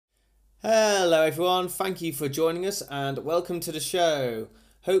Hello everyone, thank you for joining us and welcome to the show.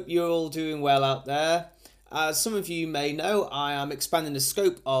 Hope you're all doing well out there. As some of you may know, I am expanding the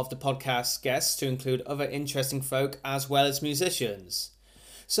scope of the podcast guests to include other interesting folk as well as musicians.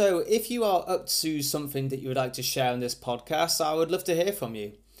 So if you are up to something that you would like to share on this podcast, I would love to hear from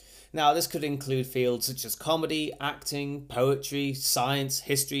you. Now, this could include fields such as comedy, acting, poetry, science,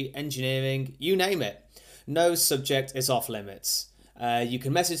 history, engineering, you name it. No subject is off limits. You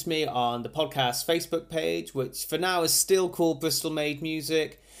can message me on the podcast Facebook page, which for now is still called Bristol Made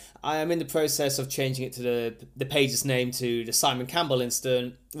Music. I am in the process of changing it to the page's name to the Simon Campbell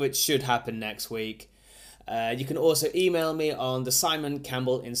Instant, which should happen next week. You can also email me on the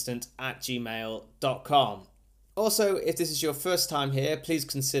simoncampbellinstant@gmail.com. Also, if this is your first time here, please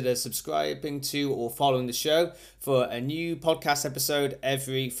consider subscribing to or following the show for a new podcast episode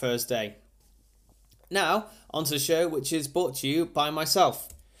every Thursday. Now, onto the show, which is brought to you by myself.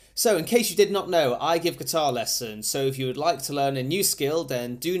 So, in case you did not know, I give guitar lessons, so if you would like to learn a new skill,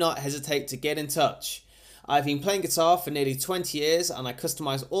 then do not hesitate to get in touch. I've been playing guitar for nearly 20 years, and I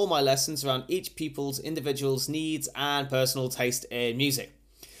customise all my lessons around each individual's needs and personal taste in music.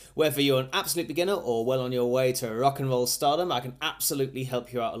 Whether you're an absolute beginner or well on your way to rock and roll stardom, I can absolutely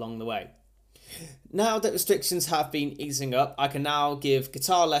help you out along the way. Now that restrictions have been easing up, I can now give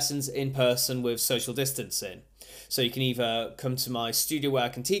guitar lessons in person with social distancing. So you can either come to my studio where I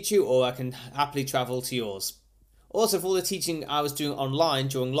can teach you, or I can happily travel to yours. Also, for all the teaching I was doing online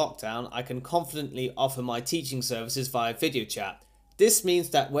during lockdown, I can confidently offer my teaching services via video chat. This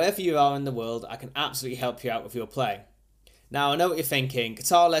means that wherever you are in the world, I can absolutely help you out with your playing. Now, I know what you're thinking,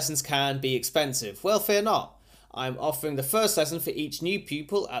 guitar lessons can be expensive. Well, fear not. I'm offering the first lesson for each new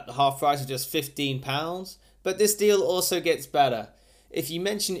pupil at the half price of just £15, but this deal also gets better. If you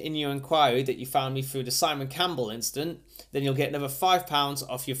mention in your inquiry that you found me through the Simon Campbell Instant, then you'll get another £5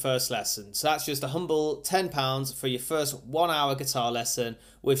 off your first lesson. So that's just a humble £10 for your first 1 hour guitar lesson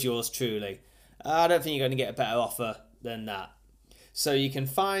with yours truly. I don't think you're going to get a better offer than that. So you can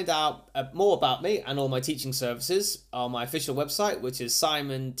find out more about me and all my teaching services on my official website, which is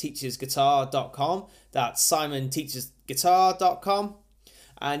simonteachesguitar.com. That's simonteachesguitar.com.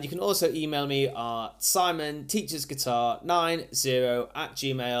 And you can also email me at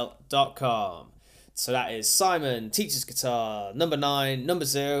simonteachesguitar90@gmail.com. So that is simonteachesguitar9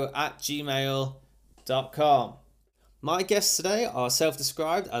 0@gmail.com. My guests today are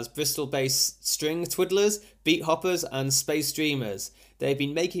self-described as Bristol-based string twiddlers, beat hoppers and space dreamers. They've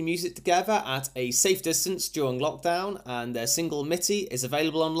been making music together at a safe distance during lockdown, and their single Mitti is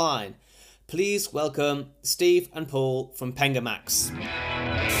available online. Please welcome Steve and Paul from Pengamax.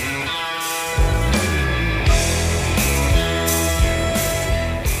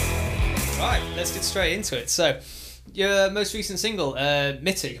 Right, let's get straight into it. So, your most recent single,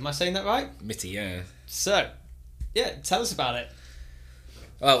 Mitti, am I saying that right? Mitti, yeah. So, yeah, tell us about it.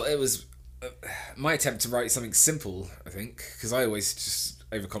 Well, it was my attempt to write something simple, I think, because I always just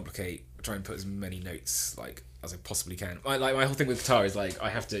overcomplicate, try and put as many notes as I possibly can. My whole thing with guitar is I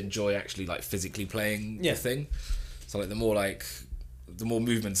have to enjoy actually physically playing the thing. So the more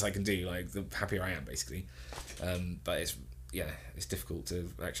movements I can do, the happier I am, basically. But it's difficult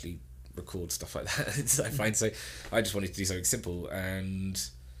to actually record stuff like that. I find so. I just wanted to do something simple, and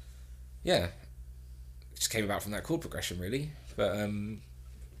just came about from that chord progression, really. But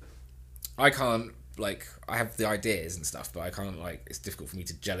I can't I have the ideas and stuff, but I can't it's difficult for me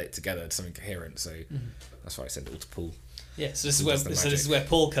to gel it together to something coherent. So that's why I sent it all to Paul. Yeah, so this is where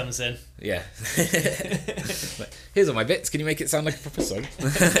Paul comes in. Yeah. Here's all my bits. Can you make it sound like a proper song?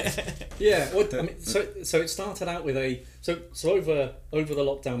 Yeah. Well, I mean, so it started out with so over the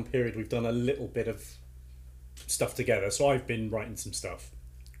lockdown period, we've done a little bit of stuff together. So I've been writing some stuff,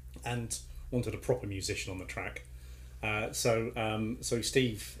 and wanted a proper musician on the track. So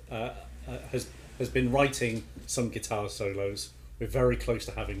Steve has been writing some guitar solos. We're very close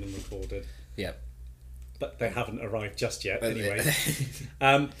to having them recorded. Yeah. But they haven't arrived just yet. Anyway,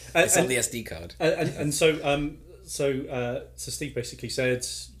 it's on the SD card. So Steve basically said,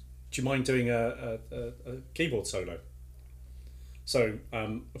 "Do you mind doing a keyboard solo?" So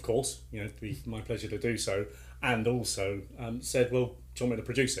of course, it'd be my pleasure to do so. And also said, "Well, do you want me to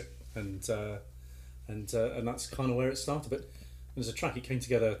produce it?" And that's kind of where it started. But as a track, it came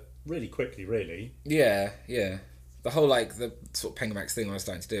together really quickly. Really. Yeah. The whole the sort of Pengamax thing when I was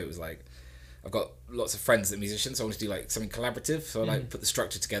starting to do it was I've got lots of friends that are musicians, so I want to do something collaborative. So I put the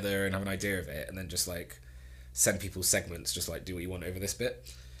structure together and have an idea of it, and then just send people segments, just do what you want over this bit.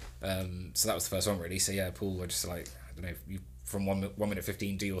 So that was the first one, really. So yeah, Paul, I just I don't know, you from 1 minute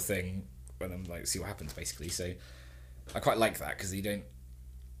 15 do your thing, and then see what happens, basically. So I quite like that, because you don't.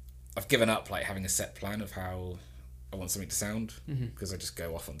 I've given up like having a set plan of how I want something to sound, because I just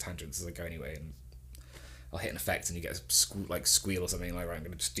go off on tangents as I go anyway, and I'll hit an effect and you get a squeal or something, like, right, I'm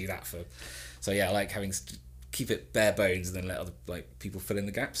going to just do that for. So yeah, I like having keep it bare bones and then let other like people fill in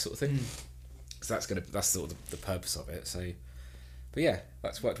the gaps, sort of thing. So that's sort of the purpose of it. So, but yeah,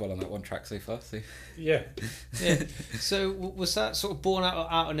 that's worked well on that one track so far. So Yeah. So was that sort of born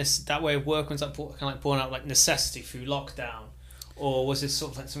out of that way of working? Was that kind of like born out of like necessity through lockdown, or was this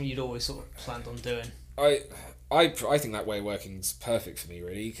sort of like something you'd always sort of planned on doing? I think that way of working is perfect for me,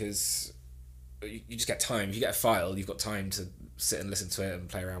 really, because you just get time. If you get a file, you've got time to sit and listen to it and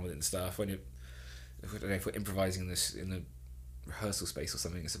play around with it and stuff. When if we're improvising this in the rehearsal space or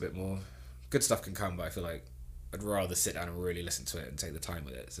something, it's a bit more good stuff can come, but I feel like I'd rather sit down and really listen to it and take the time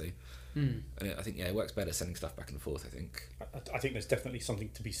with it. So, and I think it works better sending stuff back and forth. I think. I think there's definitely something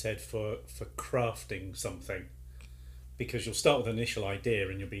to be said for crafting something, because you'll start with an initial idea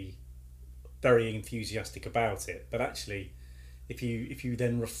and you'll be very enthusiastic about it, but actually, if you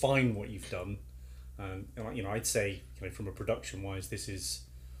then refine what you've done, and I'd say, from a production wise, this is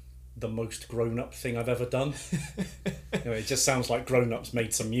the most grown-up thing I've ever done. It just sounds like grown-ups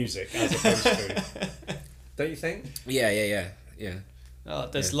made some music as opposed to. Don't you think? Yeah. Oh,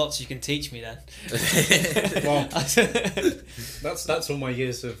 there's lots you can teach me then. Well, that's all my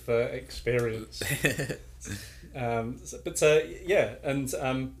years of experience. But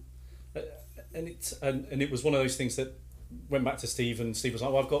it was one of those things that went back to Steve, and Steve was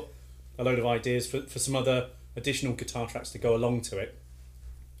like, well, I've got a load of ideas for some other additional guitar tracks to go along to it.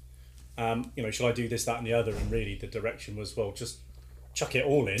 Shall I do this, that and the other? And really the direction was, well, just chuck it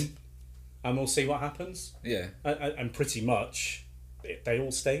all in and we'll see what happens. Yeah. And pretty much they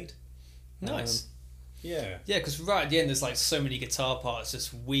all stayed. Nice. Yeah, because right at the end there's like so many guitar parts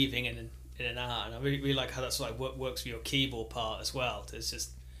just weaving in and out, and I really like how that sort of like works for your keyboard part as well. There's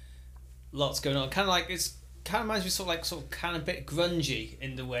just lots going on. Kind of like it's kind of reminds me sort of kind of a bit grungy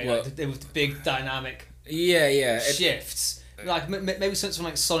in the way, like with the big dynamic shifts. Like maybe something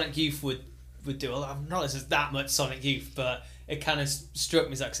like Sonic Youth would do. I'm not as that much Sonic Youth, but it kind of struck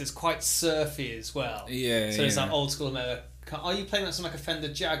me as that because it's quite surfy as well. Yeah. So it's like old school America. Are you playing that something like a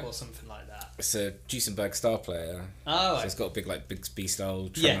Fender Jag or something like that? It's a Duesenberg Star Player. Oh, so it's got a big B style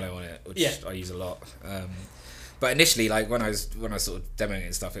tremolo on it, which I use a lot. But initially, like when I was sort of demoing it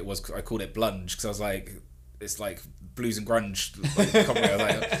and stuff, I called it Blunge because I was like, it's like blues and grunge,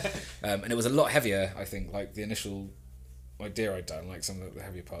 and it was a lot heavier. I think like the initial idea I'd done, like some of the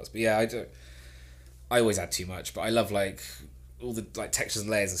heavier parts. But yeah, I always add too much, but I love like all the like textures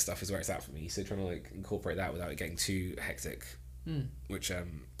and layers and stuff is where it's at for me. So trying to like incorporate that without it getting too hectic, which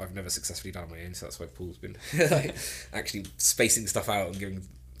I've never successfully done on my own. So that's why Paul's been like actually spacing stuff out and giving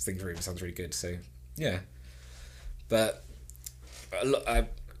things room sounds really good. So yeah, but I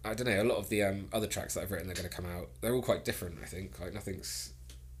don't know. A lot of the other tracks that I've written, they're going to come out. They're all quite different. I think like nothing's.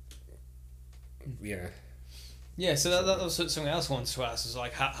 Yeah. Yeah, so that was something else I wanted to ask, is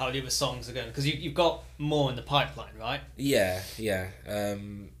like how the other songs are going, because you've got more in the pipeline, right? Yeah. They're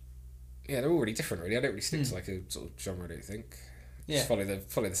all really different. Really, I don't really stick to like a sort of genre. I don't think. Yeah. Just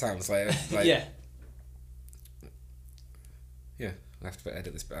follow the sounds. Like yeah. Yeah. I have to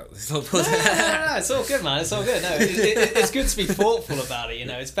edit this bit out. No, it's all good, man. It's all good. No, it's good to be thoughtful about it.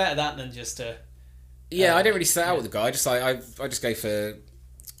 It's better that than just to. Yeah, I don't really set out with the guy. I just go for.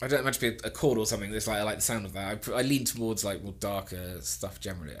 I don't much be a chord or something. That's like I like the sound of that. I lean towards like more darker stuff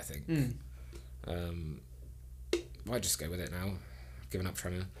generally. I think. I just go with it now. I've given up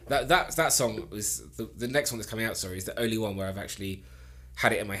trying to. That song was the next one that's coming out. Sorry, is the only one where I've actually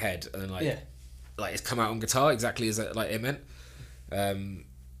had it in my head and then like it's come out on guitar exactly as it meant.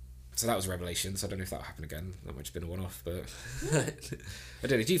 So that was a revelation. So I don't know if that'll happen again. That might have been a one-off, but I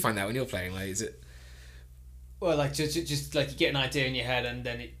don't know. Do you find that when you're playing? Like, is it? Well, like just like you get an idea in your head and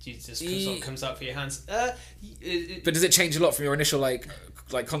then it just sort of comes out for your hands. But does it change a lot from your initial like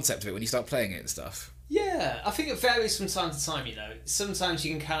concept of it when you start playing it and stuff? Yeah, I think it varies from time to time. Sometimes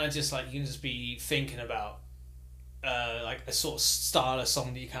you can kind of just be thinking about like a sort of style of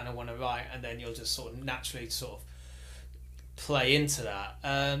song that you kind of want to write, and then you'll just sort of naturally sort of play into that.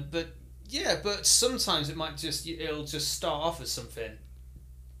 But sometimes it'll just start off as something,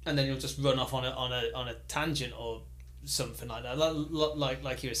 and then you'll just run off on a tangent or something like that,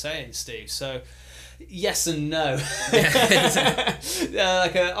 like you were saying, Steve. So yes and no. I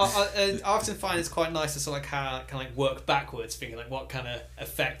often find it's quite nice to sort of kind of work backwards, thinking like what kind of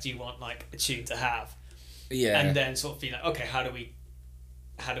effect do you want like a tune to have, and then sort of be like, okay, how do we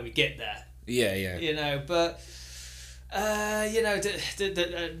get there? Yeah. But You know,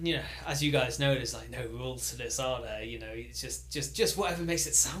 you know, as you guys know, there's like no rules to this, are there? You know, it's just whatever makes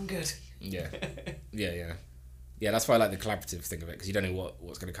it sound good. Yeah, yeah. That's why I like the collaborative thing of it, because you don't know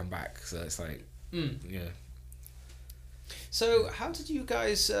what's going to come back. So it's like, yeah. So how did you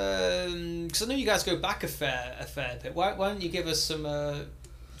guys? Because I know you guys go back a fair bit. Why don't you give us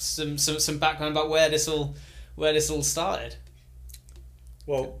some background about where this all started?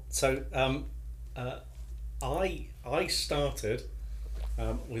 Well, so I started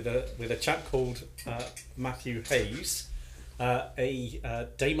with a chap called Matthew Hayes, a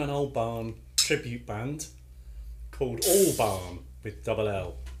Damon Albarn tribute band called All Barn with double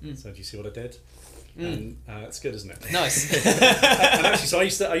L. So do you see what I did? And it's good, isn't it? Nice. And actually, so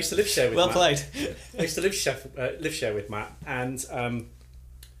I used to live share with well Matt. played. I used to live share with Matt, and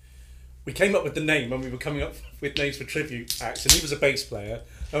we came up with the name when we were coming up with names for tribute acts, and he was a bass player,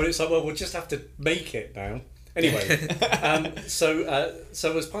 and it's like, well, we'll just have to make it now. Anyway, so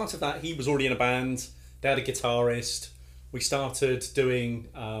as part of that, he was already in a band. They had a guitarist. We started doing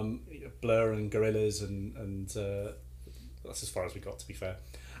Blur and Gorillaz, and that's as far as we got, to be fair.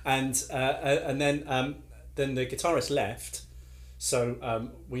 And then the guitarist left, so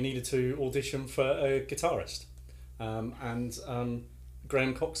we needed to audition for a guitarist, and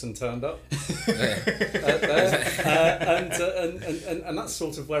Graham Coxon turned up there, and that's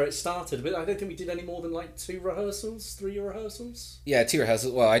sort of where it started. But I don't think we did any more than like 3 rehearsals. Yeah, 2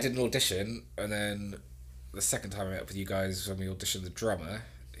 rehearsals. Well, I did an audition, and then the second time I met up with you guys when we auditioned the drummer,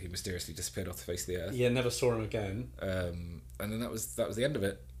 who mysteriously disappeared off the face of the earth. Yeah, never saw him again. And then that was the end of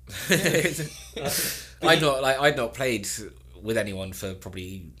it. I'd not played with anyone for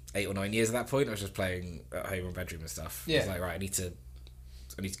probably 8 or 9 years at that point. I was just playing at home or bedroom and stuff. Yeah. I was like, right, I need to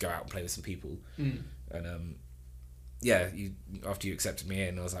go out and play with some people. And after you accepted me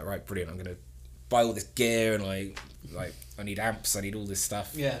in, I was like, right, brilliant, I'm gonna buy all this gear, and like I need amps, I need all this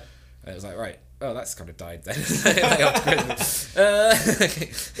stuff. Yeah. And it was like, right, oh, that's kind of died then.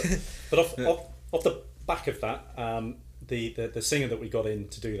 But off the back of that, the singer that we got in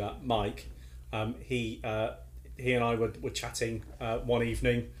to do that, Mike, he and I were chatting one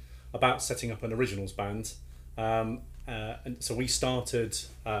evening about setting up an originals band, and so we started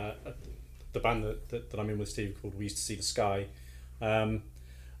the band that I'm in with Steve called We Used to See the Sky, and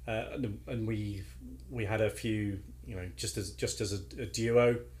we had a few, you know, just as a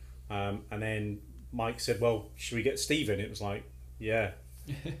duo, and then Mike said, well, should we get Steve in? It was like, yeah.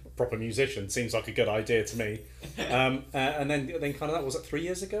 Proper musician seems like a good idea to me, and then kind of that was 3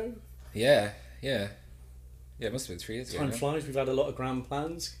 years ago. Yeah, it must have been 3 years ago. Time flies. We've had a lot of grand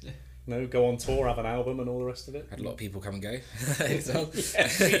plans. You know, go on tour, have an album, and all the rest of it. Had a lot of people come and go.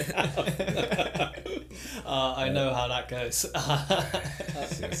 I know how that goes.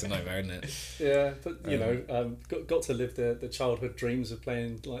 It's a nightmare, isn't it? Yeah, but you know, got to live the childhood dreams of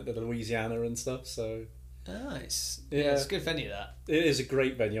playing like the Louisiana and stuff. So nice. Yeah, it's a good venue, that. It is a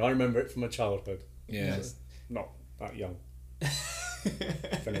great venue. I remember it from my childhood. Yeah. So, not that young.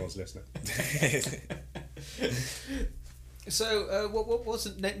 If anyone's listening. So, what was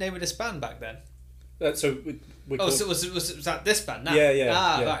the name of this band back then? So so was that this band now?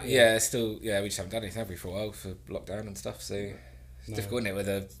 Yeah. Right. Yeah, still, we just haven't done anything, have we, for a while, for lockdown and stuff, so it's difficult, isn't it, with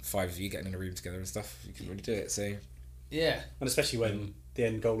the 5 of you getting in a room together and stuff. You can really do it, so... Yeah. And especially when the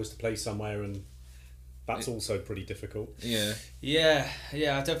end goal is to play somewhere, and that's also pretty difficult. Yeah.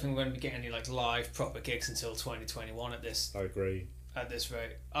 I don't think we're going to be getting any like live proper gigs until 2021 at this. I agree. At this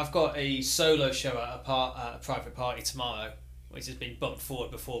rate, I've got a solo show at a private party tomorrow, which has been bumped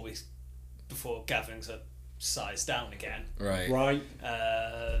forward before gatherings are sized down again. Right.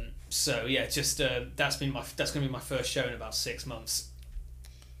 So yeah, just that's going to be my first show in about 6 months.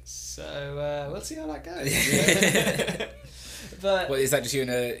 So we'll see how that goes. But what is that? Just you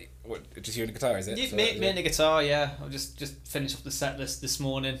and a guitar? Is it? Me and the guitar. Yeah, I'll just finish off the set list this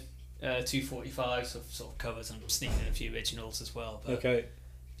morning. 2:45, so sort of covers, and I'm sneaking in a few originals as well. But Okay.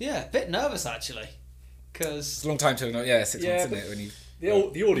 Yeah, a bit nervous actually, because it's a long time to 6 months, isn't it? When you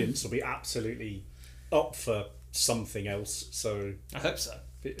the audience will be absolutely up for something else. So I hope so.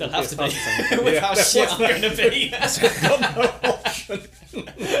 They'll have to be with with how shit I'm going to be.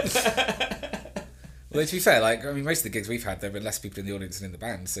 Well, to be fair, most of the gigs we've had, there have been less people in the audience than in the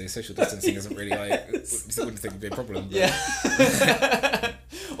band, so social distancing isn't really wouldn't think it'd be a problem. But... Yeah.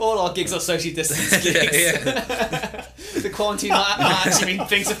 All our gigs are socially distanced gigs. Yeah. The quarantine might actually mean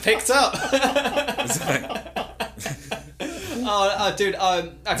things have picked up. Dude,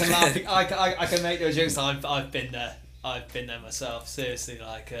 I can laugh. I can make those jokes. I've been there. I've been there myself. Seriously,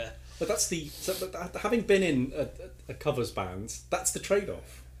 But having been in a covers band, that's the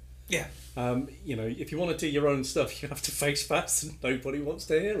trade-off. Yeah. If you want to do your own stuff, you have to face facts, and nobody wants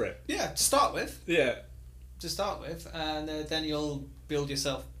to hear it. Yeah, to start with. Yeah. And then you'll build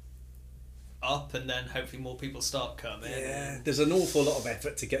yourself up, and then hopefully more people start coming. Yeah, there's an awful lot of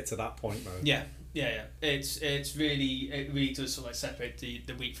effort to get to that point, though. Yeah. It really does sort of like separate the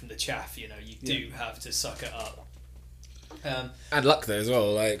wheat from the chaff. You do have to suck it up. And luck though as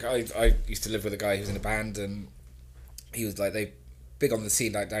well. Like I used to live with a guy who was in a band, and he was like they big on the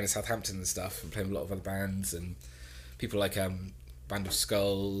scene like down in Southampton and stuff, and playing with a lot of other bands and people like Band of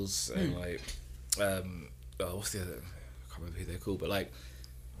Skulls and what's the other? I can't remember who they're called, but like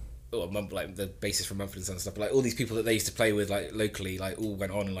like the bassist from Mumford and Sons and stuff. But like all these people that they used to play with like locally, like all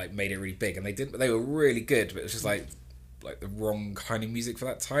went on and like made it really big, and they were really good, but it was just like the wrong kind of music for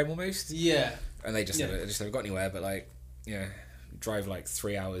that time almost. Yeah. And they just never got anywhere. But like drive like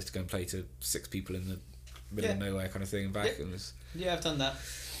 3 hours to go and play to 6 people in the middle of nowhere kind of thing and back. And I've done that.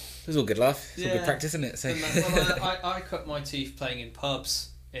 It was all good laugh. It's all good practice, isn't it? So I cut my teeth playing in pubs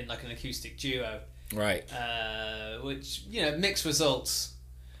in like an acoustic duo. Right. Which mixed results.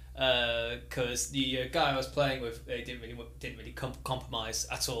 Because the guy I was playing with, they didn't really compromise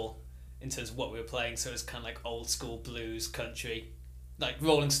at all in terms of what we were playing. So it was kind of like old school blues, country, like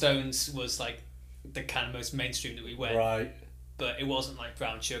Rolling Stones was like the kind of most mainstream that we went. Right. But it wasn't like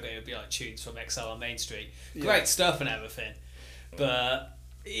Brown Sugar. It would be like tunes from XL on Main Street. Great stuff and everything. But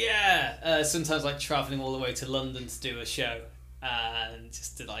sometimes like travelling all the way to London to do a show and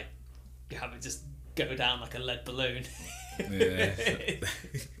just to like have it just go down like a lead balloon. Yeah.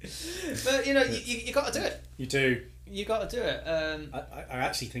 But you got to do it. You do. You got to do it. I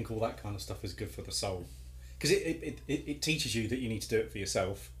actually think all that kind of stuff is good for the soul, because it teaches you that you need to do it for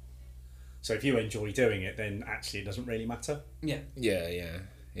yourself. So if you enjoy doing it, then actually it doesn't really matter. Yeah.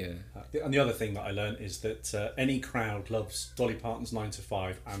 And the other thing that I learned is that any crowd loves Dolly Parton's 9 to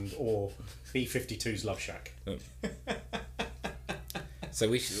 5 and or B-52's Love Shack. So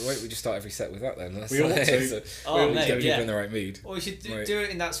we just start every set with that then. We ought to. So mate, get people in the right mood. Or we should do it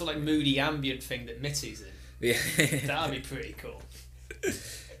in that sort of like moody ambient thing that Mitti's in. Yeah. That'd be pretty cool.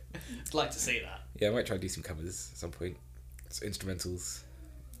 I'd like to see that. Yeah, I might try and do some covers at some point. It's instrumentals.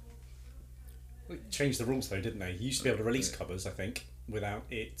 Changed the rules though, didn't they? You used to be able to release covers, I think, without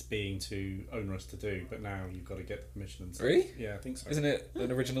it being too onerous to do, but now you've got to get permission and stuff. Really? Yeah, I think so. Isn't it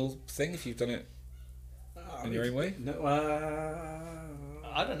an original thing if you've done it in your own way? No,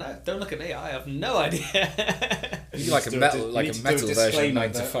 I don't know. Don't look at me. I have no idea. You do like a metal version of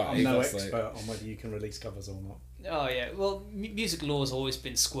 9 to 5. I'm no expert on whether you can release covers or not. Oh yeah. Well, music law has always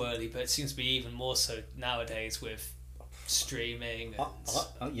been squirrely, but it seems to be even more so nowadays with streaming.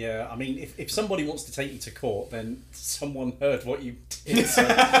 And... yeah, I mean, if somebody wants to take you to court, then someone heard what you did. So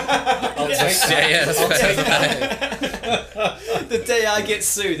I'll take that. The day I get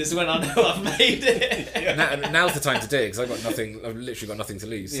sued is when I know I've made it. Now's the time to do it because I've literally got nothing to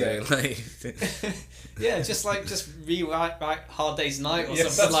lose. So just rewrite Hard Day's Night or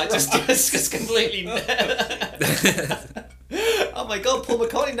something like just completely. Oh my god, Paul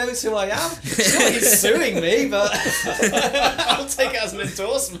McCartney knows who I am. Sure, he's suing me, but I'll take it as an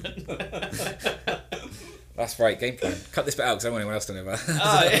endorsement. That's right, game plan. Cut this bit out because I don't want anyone else to know about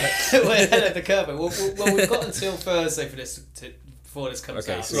it. We're ahead of the curve. Well, we've got until Thursday for this before this comes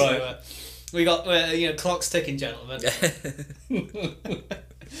out. So, right. We got clock's ticking, gentlemen.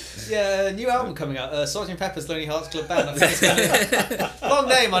 Yeah, new album coming out. Sgt. Pepper's Lonely Hearts Club Band. I think it's long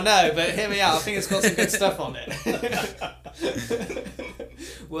name, I know, but hear me out. I think it's got some good stuff on it.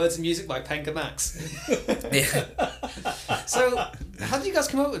 Words and music by Pengamax. Yeah. So, how did you guys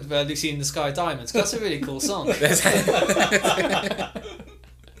come up with Lucy in the Sky Diamonds? 'Cause that's a really cool song.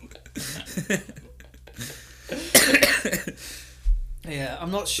 Yeah, I'm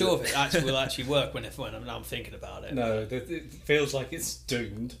not sure if it will actually work when I'm thinking about it. No, it feels like it's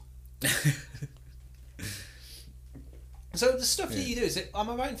doomed. So the stuff that you do, am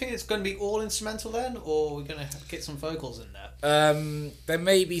I right in thinking it's going to be all instrumental then, or we're going to get some vocals in there? There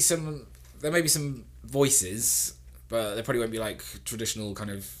may be some voices, but there probably won't be like traditional kind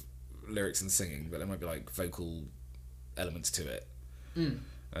of lyrics and singing, but there might be like vocal elements to it.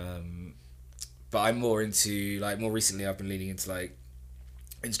 But I'm more into more recently I've been leaning into like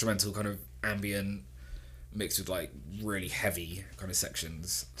instrumental kind of ambient mixed with like really heavy kind of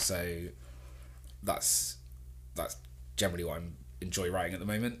sections. So that's generally what I enjoy writing at the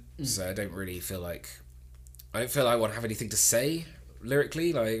moment. So I don't feel like I want to have anything to say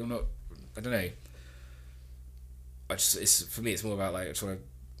lyrically. Like I don't know. For me it's more about like I just want to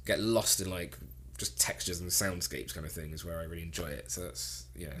get lost in like just textures and soundscapes kind of thing is where I really enjoy it. So that's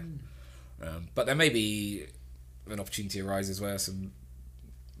but there may be an opportunity arises where some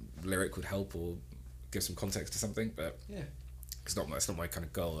lyric would help or give some context to something, but Yeah. it's not my kind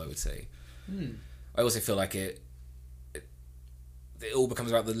of goal, I would say. I also feel like it all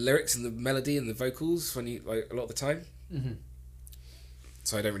becomes about the lyrics and the melody and the vocals when you like a lot of the time.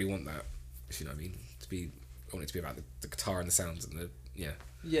 So I don't really want that, if you know what I mean. I want it to be about the guitar and the sounds and the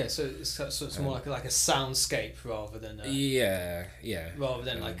Yeah, so it's more like a soundscape rather than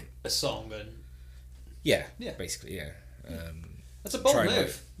like a song and yeah, Yeah. basically, yeah. that's a bold Try and,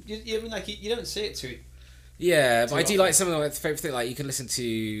 move. You mean like you don't see it too. Yeah, but I do often. like some of the favorite thing. Like you can listen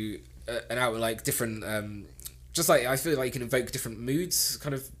to an album like different. Just like I feel like you can evoke different moods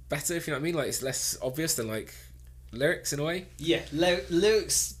kind of better. If you know what I mean. Like it's less obvious than like lyrics in a way. Yeah,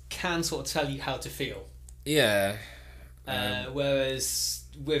 lyrics can sort of tell you how to feel. Yeah. Whereas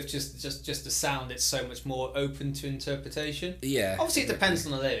with just the sound, it's so much more open to interpretation. Yeah. Obviously, it depends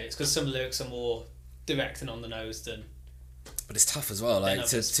on the lyrics because some lyrics are more direct and on the nose than. But it's tough as well. Like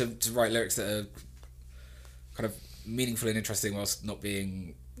others. to write lyrics that are kind of meaningful and interesting whilst not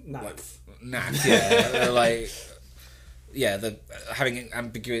being Naff. naff. Yeah. Like. Yeah, the having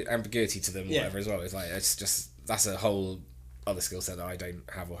ambiguity to them, or whatever as well. It's like it's just that's a whole other skill set that I don't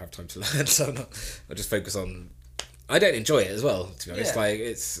have or have time to learn. So I just focus on. I don't enjoy it as well, to be honest. Yeah. Like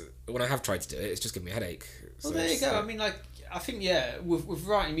it's when I have tried to do it, it's just given me a headache. Well, So there you it's go. like- I mean, like I think with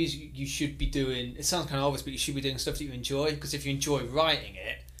writing music, you should be doing. It sounds kind of obvious, but you should be doing stuff that you enjoy. Because if you enjoy writing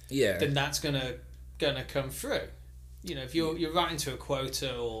it, yeah, then that's gonna come through. You know, if you're writing to a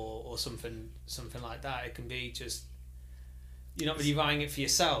quota or something like that, it can be just. You're not really writing it for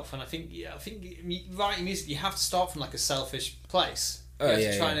yourself, and I think writing music, you have to start from like a selfish place. You have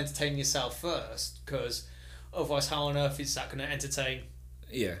to try and entertain yourself first, because otherwise, how on earth is that going to entertain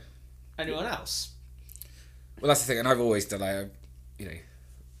yeah. anyone else? Well, that's the thing, and I've always done. I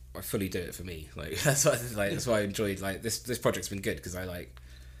fully do it for me. Like that's why. That's why I enjoyed like this. This project's been good because I like.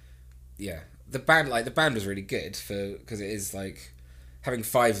 Yeah, the band was really good because it is like having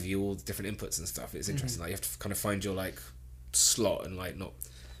 5 of you all the different inputs and stuff. It's interesting. Like you have to kind of find your like slot and like not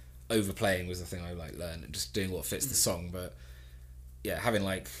overplaying was the thing I like learned and just doing what fits the song. But yeah, having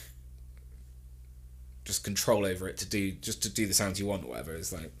like just control over it to do the sounds you want or whatever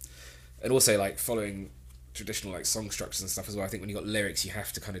is like, and also like following traditional like song structures and stuff as well. I think when you got lyrics, you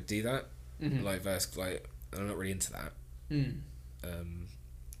have to kind of do that, like verse. Like I'm not really into that.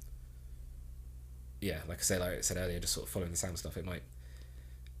 Yeah, like I said earlier, just sort of following the sound stuff. It might.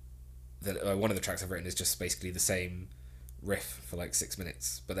 One of the tracks I've written is just basically the same riff for like 6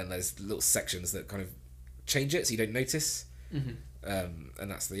 minutes, but then there's little sections that kind of change it so you don't notice. And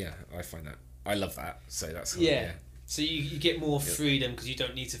that's I find that I love that. So that's So you get more freedom because you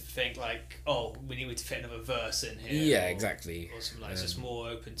don't need to think like, oh, we need to fit another verse in here. Yeah, exactly. Or something like it's just more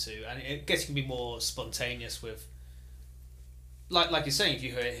open to, and I guess you can be more spontaneous with. Like you're saying, if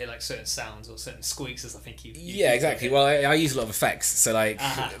you hear like certain sounds or certain squeaks, as I think you yeah, exactly. Well, I use a lot of effects, so like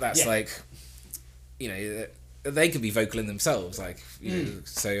that's like, you know, they can be vocal in themselves, like you know,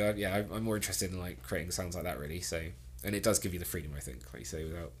 so I'm more interested in like creating sounds like that really. So and it does give you the freedom, I think, like you say,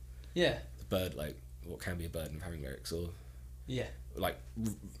 without the bird, like what can be a burden of having lyrics or like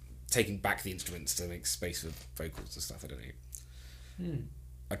taking back the instruments to make space for vocals and stuff. I don't know.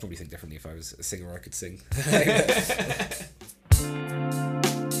 I'd probably think differently if I was a singer. I could sing.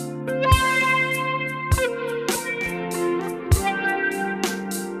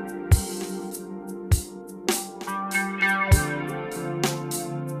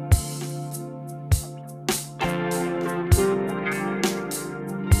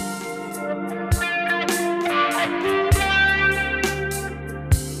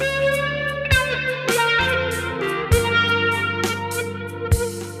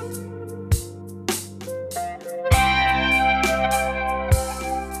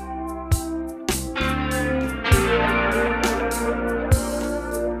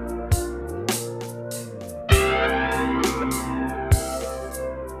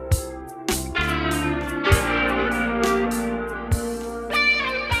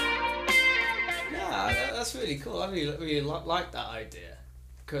 Cool. I really like that idea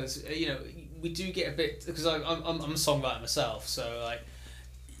because you know we do get a bit because I'm a songwriter myself, so like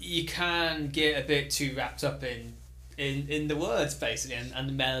you can get a bit too wrapped up in the words basically and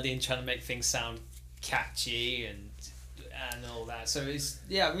the melody and trying to make things sound catchy and all that. So it's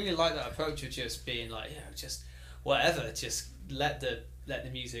I really like that approach of just being like just whatever, just let the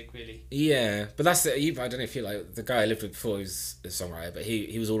music really. Yeah, but that's I don't know if you like the guy I lived with before was a songwriter, but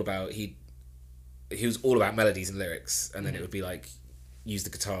he was all about he was all about melodies and lyrics, and then it would be like use the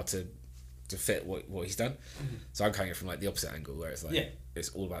guitar to fit what he's done. So I'm coming from like the opposite angle where it's like it's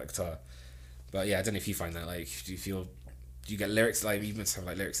all about the guitar. But yeah, I don't know if you find that like do you get lyrics? Like you must have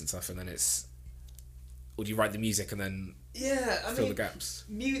like lyrics and stuff, and then or do you write the music and then fill the gaps?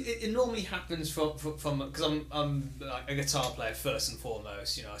 It normally happens from because I'm like a guitar player first and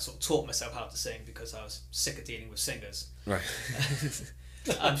foremost. I sort of taught myself how to sing because I was sick of dealing with singers. Right.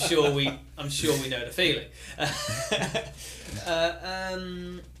 I'm sure we know the feeling.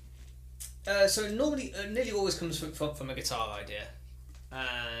 So normally, nearly always comes from a guitar idea,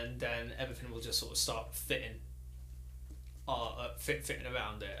 and then everything will just sort of start fitting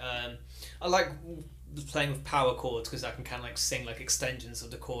around it. I like playing with power chords because I can kind of like sing like extensions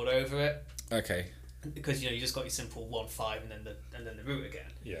of the chord over it. Okay. Because you just got your simple 1/5 and then the root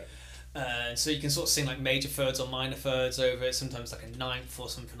again. Yeah. So you can sort of sing like major thirds or minor thirds over it. Sometimes like a ninth or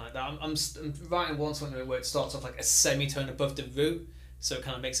something like that. I'm writing one song where it starts off like a semitone above the root, so it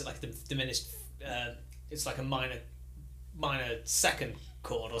kind of makes it like the diminished. It's like a minor second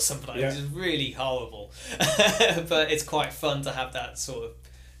chord or something like that. Which is really horrible, but it's quite fun to have that sort of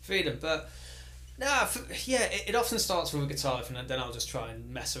freedom. But it often starts with a guitar riff, and then I'll just try and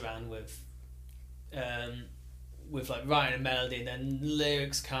mess around with like writing a melody, and then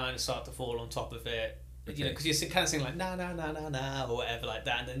lyrics kind of start to fall on top of it. Okay. Because you're kind of singing like na na na na na or whatever like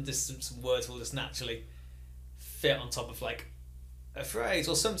that, and then just some words will just naturally fit on top of like a phrase.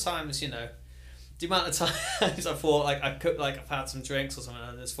 Or sometimes the amount of times I thought like I've had some drinks or something,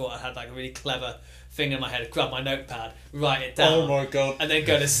 and I just thought I had like a really clever thing in my head, grab my notepad, write it down, oh my god, and then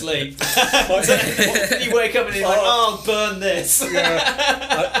go to sleep. So you wake up and you're like, oh, burn this.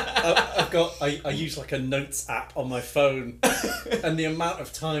 I use like a notes app on my phone, and the amount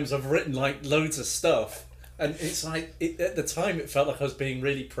of times I've written like loads of stuff, and it's like at the time it felt like I was being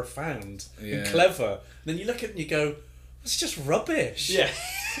really profound and clever. And then you look at it and you go, it's just rubbish. Yeah.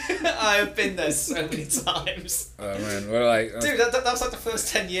 I've been there so many times. Oh man, we're like... Dude, that was like the first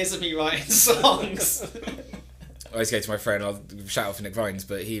 10 years of me writing songs. I used to go to my friend, I'll shout out for Nick Vines,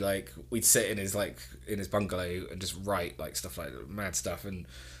 but he we'd sit in his bungalow and just write like stuff like mad stuff. And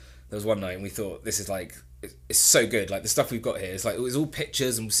there was one night and we thought, this is like, it's so good. Like the stuff we've got here, it's like, it was all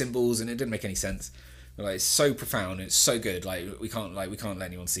pictures and symbols and it didn't make any sense. But like, it's so profound and it's so good. Like we can't let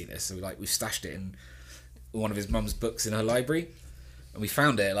anyone see this. So we stashed it in one of his mum's books in her library. And we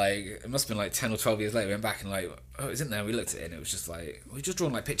found it, like, it must have been like 10 or 12 years later. We went back and like, oh, it was in there. And we looked at it and it was just like, we just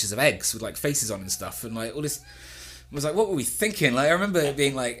drawn like pictures of eggs with like faces on and stuff. And like all this, I was like, what were we thinking? Like, I remember it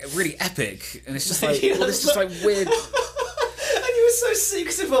being like really epic. And it's just like, all this just like weird. And you were so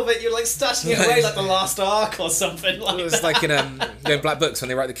secretive of it. You're like stashing it away like the last arc or something. Like it was that. like in Black Books when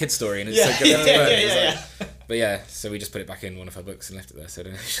they write the kid's story and it's so good. Yeah. But yeah, so we just put it back in one of her books and left it there. So I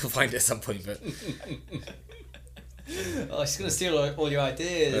don't know if she'll find it at some point, but... Oh, she's going to steal all your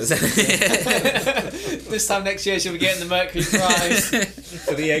ideas. This time next year she'll be getting the Mercury Prize.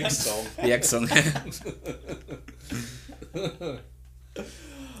 For the egg song. The egg song.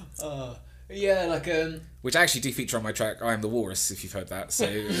 Yeah, like... Which I actually do feature on my track, I Am the Walrus, if you've heard that. So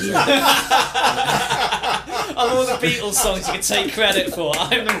of all the Beatles songs you can take credit for,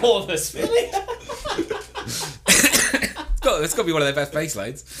 I'm the Walrus, really? It's got to be one of their best bass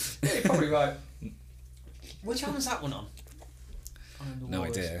lines. Yeah, you're probably right. Which album's that one on? No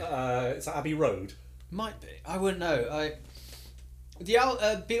idea. It's Abbey Road. Might be. I wouldn't know. The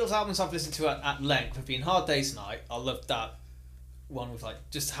Beatles albums I've listened to at length have been Hard Day's Night. I love that one with like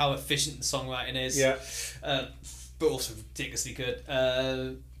just how efficient the songwriting is. Yeah. But also ridiculously good.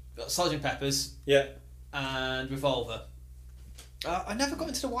 Sgt. Pepper's. Yeah. And Revolver. I never got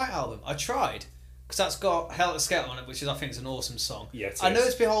into the White Album. I tried. Because that's got Hell at Skelter on it, which I think is an awesome song. Yeah, it is. I know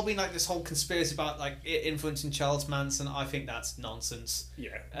it's been like this whole conspiracy about like it influencing Charles Manson. I think that's nonsense.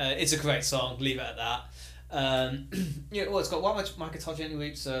 Yeah. It's a great song. Leave it at that. It's got one with Micah Todgy anyway.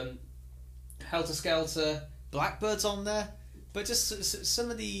 It's Helter Skelter, Blackbird's on there, but just some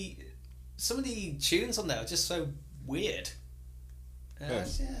of the tunes on there are just so weird.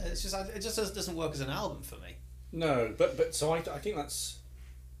 It just doesn't work as an album for me. No, but so I think that's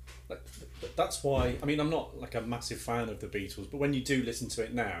why. I mean, I'm not like a massive fan of the Beatles, but when you do listen to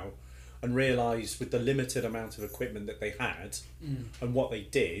it now and realise with the limited amount of equipment that they had and what they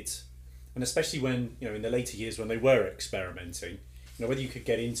did, and especially when in the later years when they were experimenting, whether you could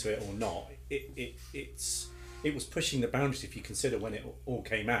get into it or not, it was pushing the boundaries. If you consider when it all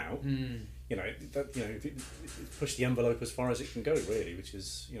came out, it pushed the envelope as far as it can go, really, which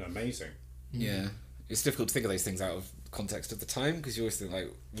is amazing. Yeah. It's difficult to think of those things out of context of the time because you always think like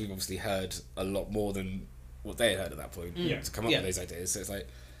we've obviously heard a lot more than what they had heard at that point to come up with those ideas. So it's like,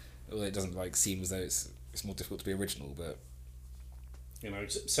 well, it doesn't like seem as though it's more difficult to be original, but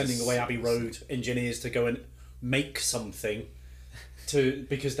sending away Abbey Road engineers to go and make something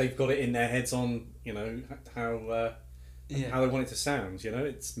because they've got it in their heads on how how they want it to sound.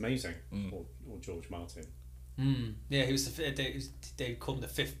 It's amazing. Or George Martin. Yeah, he was they called him the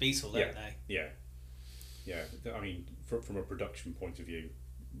fifth Beatle, don't they? Yeah. I mean, from a production point of view,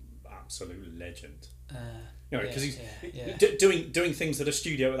 absolute legend. Because he's doing things that a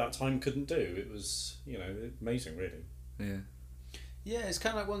studio at that time couldn't do. It was amazing, really. Yeah, it's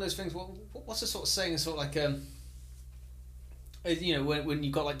kind of like one of those things. What's the sort of saying? It's sort of like when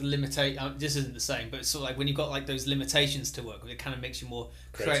you got like the this isn't the same, but it's sort of like when you got like those limitations to work with, it kind of makes you more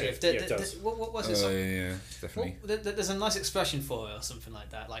creative. It does. What was it? Yeah, definitely. There's a nice expression for it or something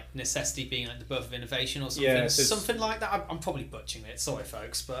like that, like necessity being like the birth of innovation or something. Yeah, something like that. I'm probably butchering it. Sorry,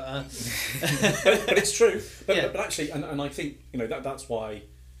 folks, but but it's true. But actually, and I think that's why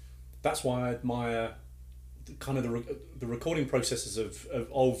I admire kind of the recording processes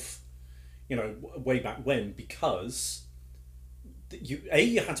of way back when, because you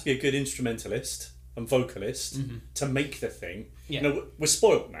had to be a good instrumentalist and vocalist to make the thing. We're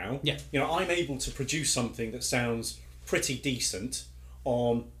spoilt now. I'm able to produce something that sounds pretty decent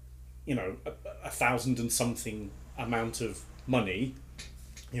on 1,000 and something amount of money,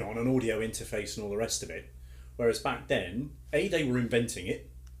 on an audio interface and all the rest of it, whereas back then they were inventing it.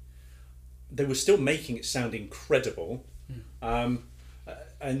 They were still making it sound incredible, and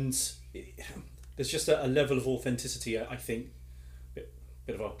there's just a level of authenticity, I think,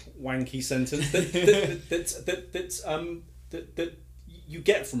 bit of a wanky sentence that you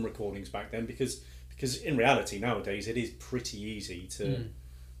get from recordings back then, because in reality nowadays it is pretty easy to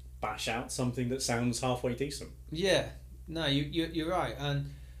bash out something that sounds halfway decent. Yeah, no, you're right,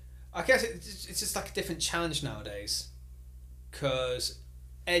 and I guess it's just like a different challenge nowadays, because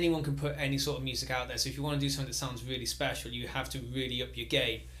anyone can put any sort of music out there. So if you want to do something that sounds really special, you have to really up your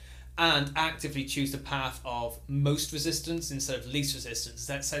game and actively choose the path of most resistance instead of least resistance.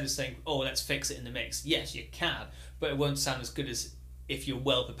 Instead of saying, let's fix it in the mix. Yes, you can, but it won't sound as good as if you're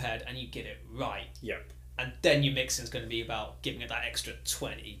well prepared and you get it right. Yep. And then your mixing is going to be about giving it that extra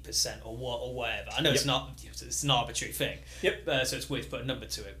 20% or whatever. I know it's not, it's an arbitrary thing. Yep. So it's weird to put a number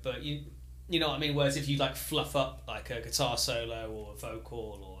to it, but you know what I mean? Whereas if you like fluff up like a guitar solo or a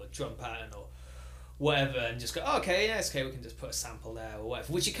vocal or a drum pattern or whatever and just go, we can just put a sample there or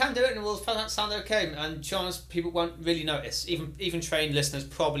whatever, which you can do it and it will sound okay. And John's people won't really notice. Even trained listeners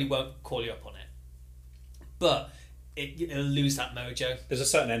probably won't call you up on it. But it'll lose that mojo. There's a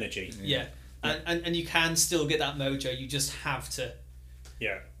certain energy. Yeah. And you can still get that mojo. You just have to.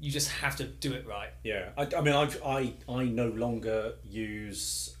 Yeah. You just have to do it right. Yeah. I mean, I no longer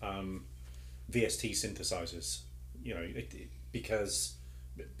use VST synthesizers, because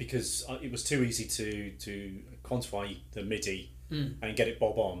it was too easy to quantify the MIDI and get it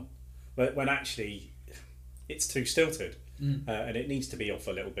bob on, but when actually it's too stilted and it needs to be off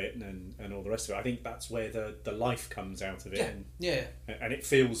a little bit and all the rest of it. I think that's where the life comes out of it. And it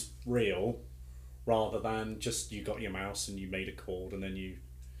feels real, rather than just you got your mouse and you made a chord and then you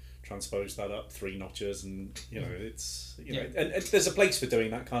transpose that up 3 notches and it's and there's a place for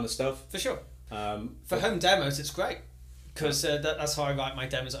doing that kind of stuff for sure. For home demos it's great, because that's how I write my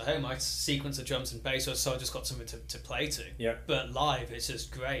demos at home. I sequence the drums and bass, so I just got something to play to. But live it's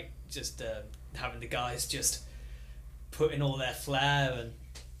just great, just having the guys just put in all their flair, and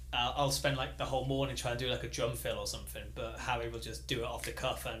I'll spend like the whole morning trying to do like a drum fill or something, but Harry will just do it off the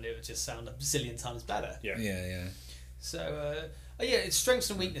cuff and it would just sound a zillion times better. Yeah. So it's strengths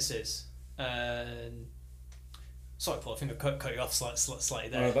and weaknesses. Sorry, Paul, I think I cut you off slightly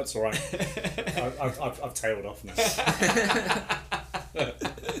there. No, that's all right. I've tailed off now.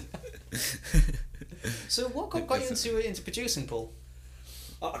 So what got you into producing, Paul?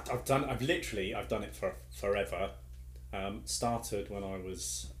 I've done it for forever. Started when I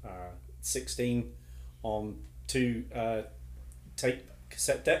was 16 on 2 tape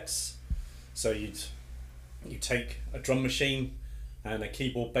cassette decks. So you take a drum machine and a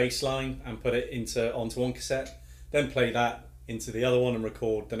keyboard bass line and put it onto one cassette, then play that into the other one and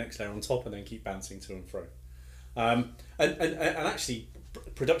record the next layer on top, and then keep bouncing to and fro. And actually,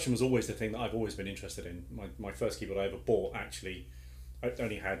 production was always the thing that I've always been interested in. My first keyboard I ever bought, actually, I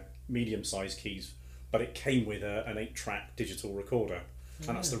only had medium-sized keys, but it came with an 8-track digital recorder,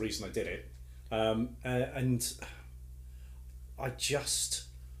 and that's the reason I did it. And I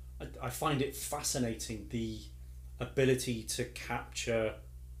find it fascinating, the ability to capture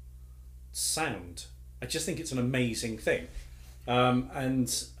sound. I just think it's an amazing thing.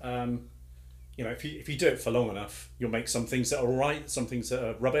 If you do it for long enough, you'll make some things that are alright, some things that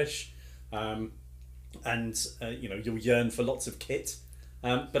are rubbish, you'll yearn for lots of kit.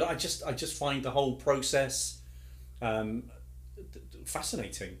 But I just find the whole process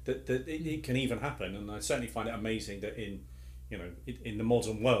fascinating that it can even happen. And I certainly find it amazing that in the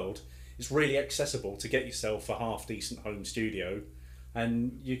modern world, it's really accessible to get yourself a half decent home studio,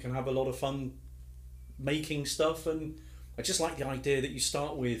 and you can have a lot of fun making stuff. And I just like the idea that you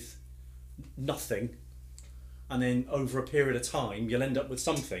start with nothing, and then over a period of time you'll end up with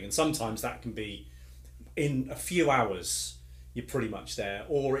something, and sometimes that can be in a few hours you're pretty much there,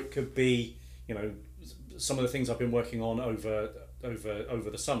 or it could be, some of the things I've been working on over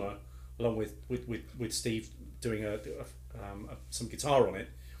the summer, along with Steve doing some guitar on it.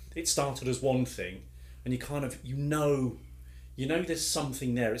 It started as one thing, and you kind of there's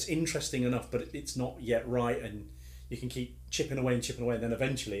something there. It's interesting enough, but it's not yet right, and you can keep chipping away, and then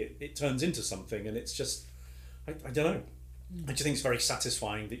eventually it turns into something, and it's just I don't know. I just think it's very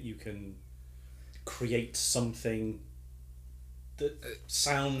satisfying that you can create something that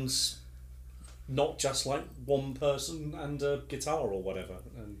sounds not just like one person and a guitar or whatever.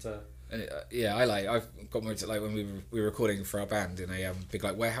 I've got more into when we were recording for our band in a big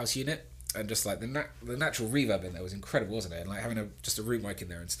warehouse unit, and just the natural reverb in there was incredible, wasn't it? And having just a room mic in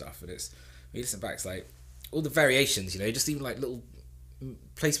there and stuff, and it's when you listen back, it's all the variations, just even little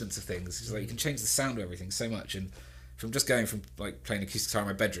placements of things. It's you can change the sound of everything so much, and from just going from playing acoustic guitar in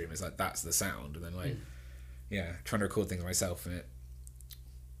my bedroom, it's that's the sound, and then trying to record things myself, and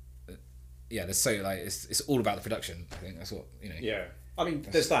there's so it's all about the production. I think that's what Yeah, I mean,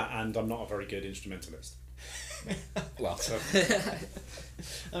 there's that, and I'm not a very good instrumentalist. Well,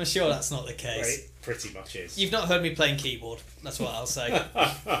 I'm sure that's not the case. It pretty much is. You've not heard me playing keyboard. That's what I'll say.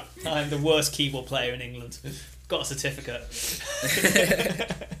 I'm the worst keyboard player in England. Got a certificate.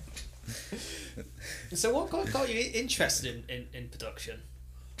 So what got you interested in production?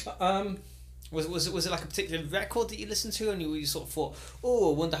 Was it like a particular record that you listened to, and you sort of thought,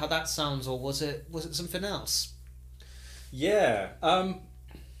 oh, I wonder how that sounds, or was it something else? Yeah.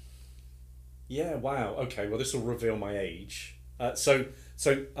 Yeah. Wow. Okay. Well, this will reveal my age. So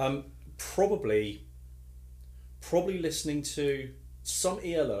probably listening to some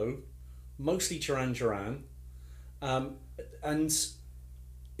ELO, mostly Duran Duran, and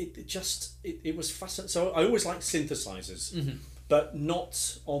it was fascinating. So I always liked synthesizers. Mm-hmm. But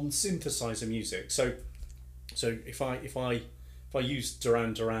not on synthesizer music. So if I use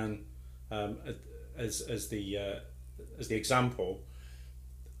Duran Duran as the example,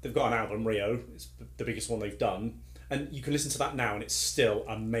 they've got an album, Rio. It's the biggest one they've done, and you can listen to that now, and it's still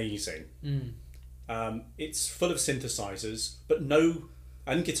amazing. It's full of synthesizers, but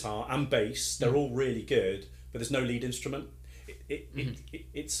and guitar and bass. They're all really good, but there's no lead instrument.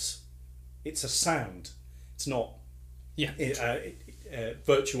 It's a sound. It's not. Yeah.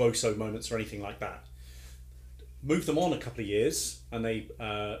 Virtuoso moments or anything like that. Moved them on a couple of years, and they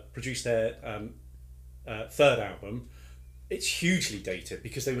produced their third album. It's hugely dated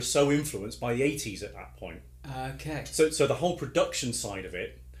because they were so influenced by the 80s at that point. Okay. So the whole production side of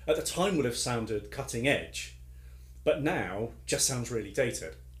it at the time would have sounded cutting edge, but now just sounds really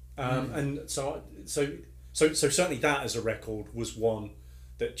dated. And so certainly that as a record was one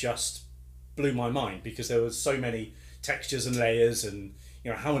that just blew my mind, because there was so many textures and layers, and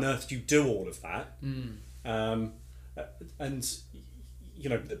how on earth do you do all of that? And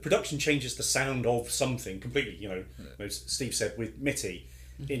the production changes the sound of something completely. As Steve said with Mitti,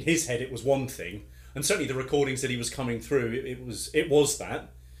 in his head it was one thing, and certainly the recordings that he was coming through, it was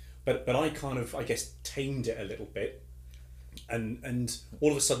that, but I kind of, I guess, tamed it a little bit, and all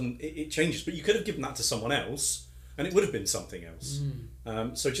of a sudden it changes. But you could have given that to someone else, and it would have been something else.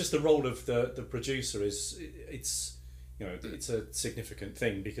 So just the role of the producer it's a significant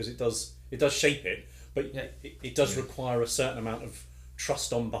thing, because it does shape it, but it does require a certain amount of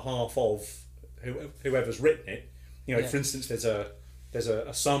trust on behalf of whoever's written it. For instance, there's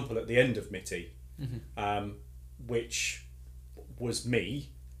a sample at the end of Mitti, which was me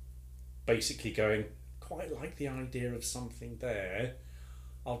basically going, quite like the idea of something there.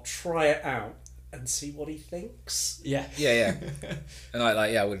 I'll try it out and see what he thinks. Yeah. And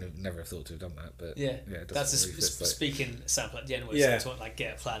I would have never thought to have done that, but that's speaking sample at the end where you sort of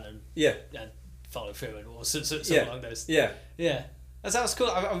get a plan and follow through, and or something along those. Yeah. That was cool.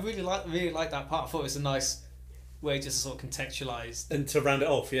 I really like that part. I thought it was a nice way just to sort of contextualise and to round it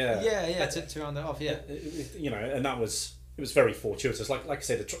off. To round it off. And it was very fortuitous. Like I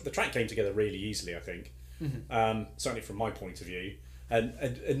said, the track came together really easily, I think. Certainly from my point of view.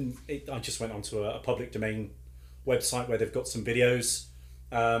 And I just went onto a public domain website where they've got some videos,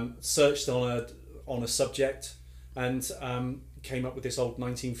 searched on a subject, and came up with this old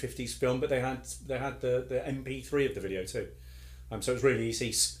 1950s film. But they had the MP3 of the video too, so it was really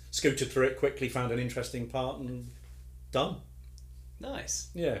easy. Scooted through it quickly, found an interesting part, and done. Nice.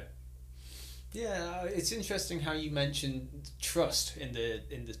 Yeah. Yeah, it's interesting how you mentioned trust in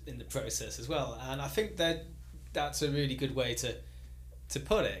the process as well, and I think that's a really good way to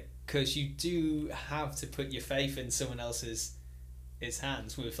put it, because you do have to put your faith in someone else's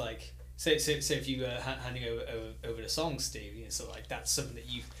hands with like so if you handing over the song, Steve, you know, sort of like that's something that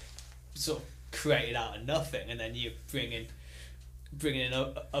you've sort of created out of nothing, and then you bringing in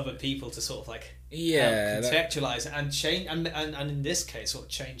other people to sort of like contextualize it and change and in this case sort of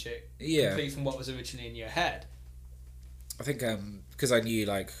change it completely from what was originally in your head. I think because I knew,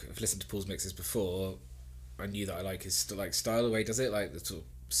 like, I've listened to Paul's mixes before, I knew that I like his like style, the way he does it, like the sort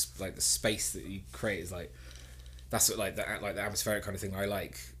of like the space that you create is like, that's what, like the atmospheric kind of thing I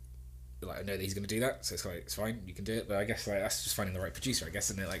like I know that he's going to do that, so it's like, it's fine, you can do it, but I guess like that's just finding the right producer, I guess,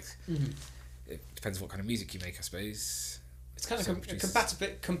 isn't it? Like it depends what kind of music you make, I suppose. It's kind of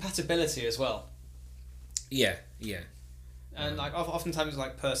compatibility as well. Yeah. And like oftentimes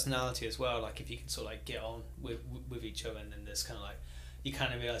like personality as well. Like if you can sort of like get on with each other, and then there's kind of like you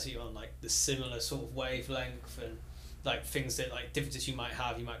kind of realize that you're on like the similar sort of wavelength, and like things that like differences you might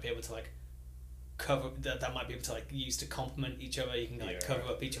have, you might be able to like cover that might be able to like use to complement each other. You can like cover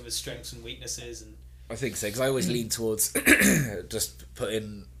up each other's strengths and weaknesses. And I think so, because I always lean towards just put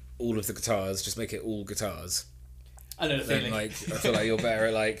in all of the guitars, just make it all guitars. I know the feeling. Like, I feel like you're better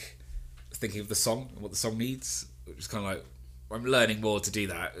at like thinking of the song and what the song needs, which is kind of like, I'm learning more to do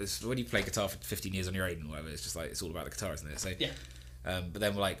that. It's, when you play guitar for 15 years on your own and whatever, it's just like, it's all about the guitar, isn't it? So but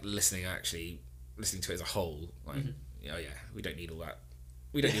then we're like listening to it as a whole, like we don't need all that.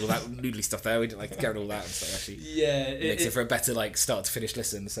 We don't need all that noodly stuff there. We don't like get rid of all that and stuff. Actually, it makes it for a better like start to finish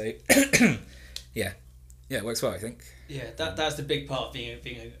listen. So yeah, it works well, I think. Yeah, that's the big part of being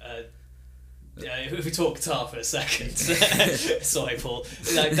a if we talk guitar for a second, sorry, Paul.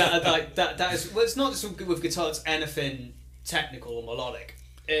 Like that is. Well, it's not just with guitar. It's anything technical or melodic.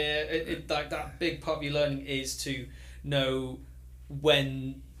 Like that big part of your learning is to know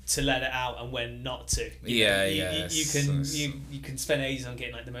when to let it out and when not to. You can spend ages on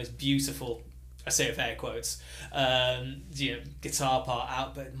getting like the most beautiful, I say with air quotes, guitar part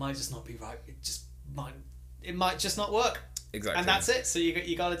out, but it might just not be right. It might just not work. Exactly. And that's it. So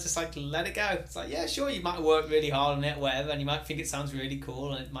you gotta just like let it go. It's like, yeah, sure, you might work really hard on it, whatever, and you might think it sounds really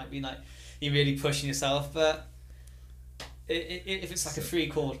cool, and it might be like you're really pushing yourself, but if it's like a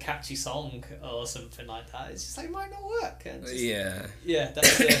 3-chord catchy song or something like that, it's just like it might not work. And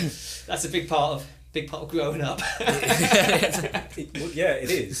that's a big part of growing up.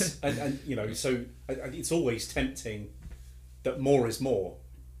 It is, and you know, so it's always tempting that more is more.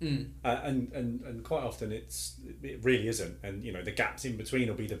 And quite often it really isn't, and you know, the gaps in between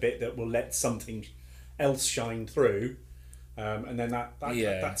will be the bit that will let something else shine through, and then that's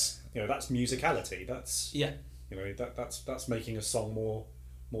that's musicality. That's that's making a song more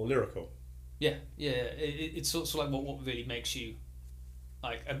lyrical. It's sort of like what really makes you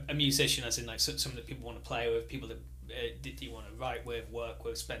like a musician, as in like someone that people want to play with, people that you want to write with, work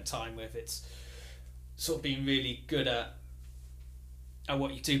with, spend time with. It's sort of being really good at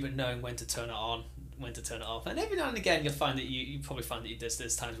what you do, but knowing when to turn it on, when to turn it off. And every now and again you'll find that you probably find that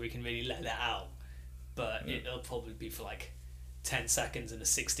there's times where you can really let it out, but it'll probably be for like 10 seconds in a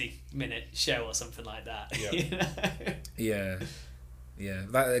 60-minute show or something like that.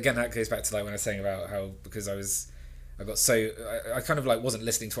 That goes back to like when I was saying about how, because I kind of like wasn't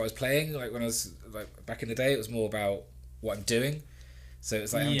listening to what I was playing, like when I was like back in the day, it was more about what I'm doing, so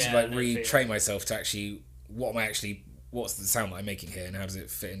it's like having to like retrain myself to actually what's the sound that I'm making here and how does it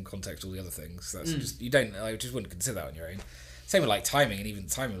fit in context, all the other things. That's just, I just wouldn't consider that on your own. Same with like timing, and even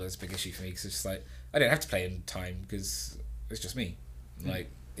timing was a big issue for me, because it's just like I don't have to play in time because it's just me.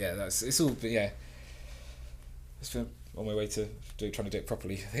 Like it's all, but it's on my way to trying to do it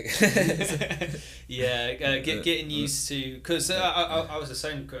properly, I think. Getting used to, because I was the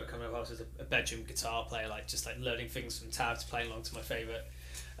same coming up. I was a bedroom guitar player, like just like learning things from tabs, playing along to my favorite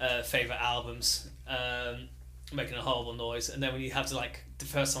albums, making a horrible noise, and then when you have to like, the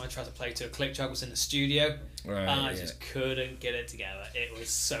first time I tried to play to a click track was in the studio, and I just couldn't get it together. It was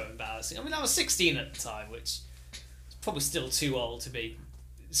so embarrassing. I mean, I was 16 at the time, which is probably still too old to be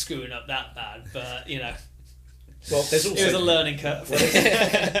screwing up that bad, but you know. Well, there's also, it was a learning curve.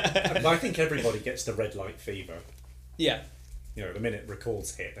 I think everybody gets the red light fever. Yeah. You know, the minute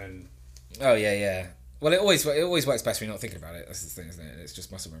records hit, then. Oh yeah. Well, it always works best when you're not thinking about it. That's the thing, isn't it? It's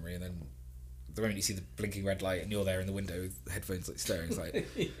just muscle memory, and then the moment you see the blinking red light and you're there in the window with headphones like staring, it's like,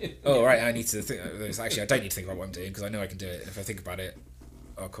 oh right, I need to think. Actually, I don't need to think about what I'm doing because I know I can do it. And if I think about it,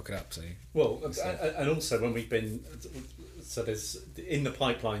 I'll cook it up. So. Well, and also when we've been, so there's in the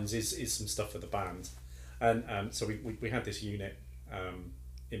pipelines is some stuff for the band. And so we had this unit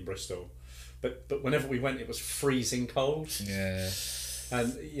in Bristol, but whenever we went, it was freezing cold. Yeah.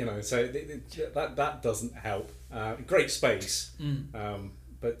 And so that doesn't help. Great space,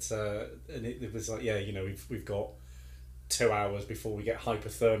 but and it was like, we've got 2 hours before we get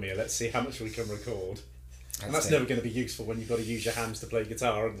hypothermia. Let's see how much we can record. And that's never going to be useful when you've got to use your hands to play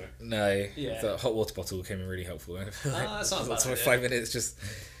guitar, isn't it? No. Yeah. The hot water bottle came in really helpful. That's not bad. That's 5 minutes just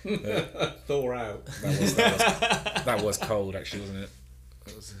Thaw out. That was cold, actually, wasn't it?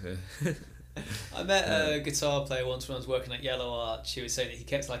 That was, I met a guitar player once when I was working at Yellow Arch. He was saying that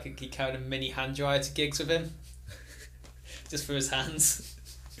he carried a mini hand dryer to gigs with him, just for his hands.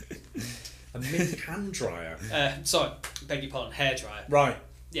 A mini hand dryer. Sorry, beg your pardon, hair dryer. Right.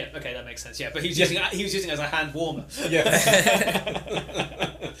 Yeah. Okay, that makes sense. Yeah, but he was using it as a hand warmer. Yeah.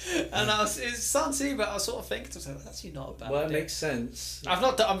 And it sounds silly, but I was sort of thinking to myself, that's actually not a bad Well, it idea. makes sense. I've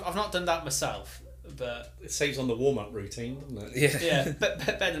not done that myself, but It saves on the warm up routine, doesn't it? yeah. yeah,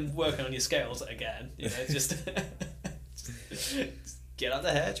 better than working on your scales again. Just get out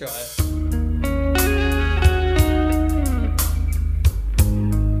the hair dryer.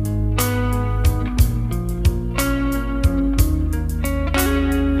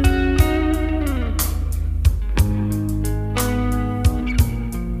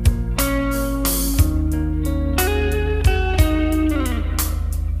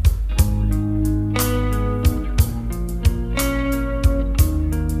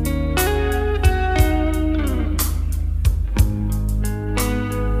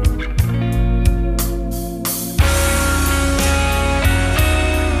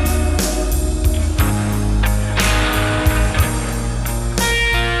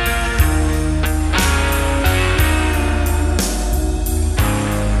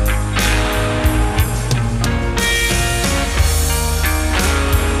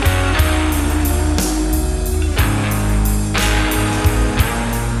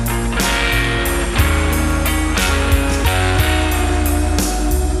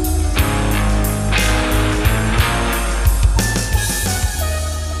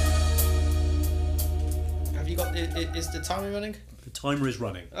 Is the timer running? The timer is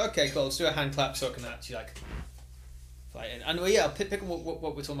running. Okay, cool. Let's do a hand clap so I can actually fight in. And yeah, I'll pick up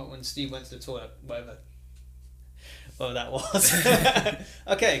what we're talking about when Steve went to the toilet, whatever that was.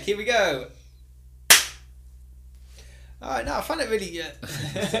 Okay, here we go. All right, now I find it really. Do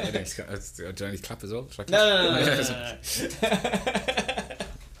I need to clap as well? Should I clap? No.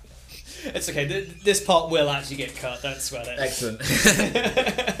 It's okay. This part will actually get cut. Don't sweat it. Excellent.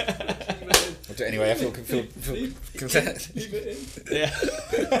 I'll do it anyway. I feel content. Yeah.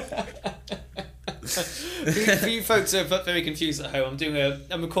 For you folks who are very confused at home,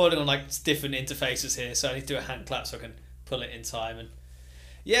 I'm recording on different interfaces here, so I need to do a hand clap so I can pull it in time. And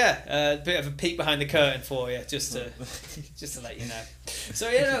yeah, a bit of a peek behind the curtain for you, just to let you know. So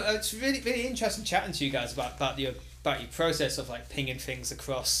it's really really interesting chatting to you guys about your process of pinging things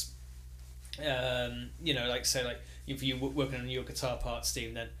across. If you working on your guitar part,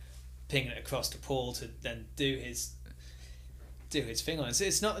 Steve, then pinging it across to Paul to then do his thing on it. So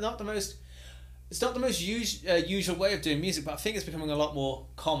it's not the most usual way of doing music, but I think it's becoming a lot more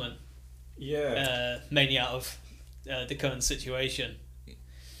common. Yeah. Mainly out of the current situation.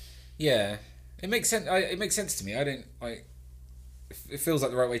 Yeah, it makes sense. It makes sense to me. I don't like. It feels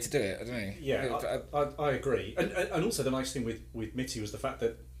like the right way to do it. I don't know. Yeah, I agree. And also the nice thing with Mitti was the fact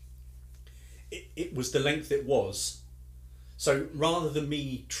that it was the length it was. So rather than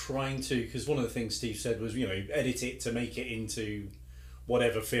me trying to, because one of the things Steve said was, edit it to make it into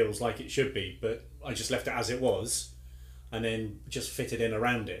whatever feels like it should be, but I just left it as it was and then just fitted in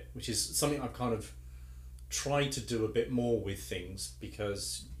around it, which is something I've kind of tried to do a bit more with things,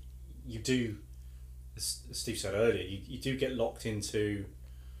 because you do, as Steve said earlier, you do get locked into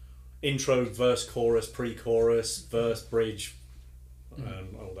intro, verse, chorus, pre-chorus, verse, bridge.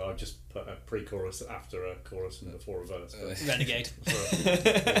 Although I just put a pre-chorus after a chorus and before a verse. Renegade.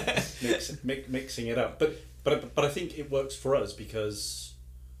 Mixing it up, but I think it works for us because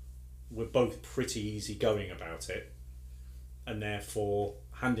we're both pretty easygoing about it, and therefore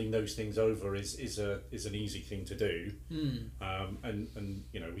handing those things over is an easy thing to do. And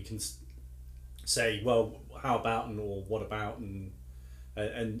we can say, well, how about, or what about, and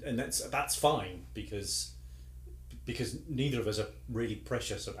that's fine because neither of us are really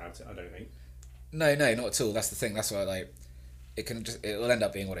precious about it, I don't think. No, not at all. That's the thing. That's why it'll end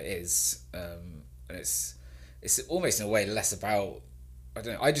up being what it is, and it's almost in a way less about, I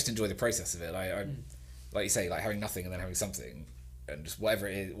don't know. I just enjoy the process of it. I like you say, having nothing and then having something, and just whatever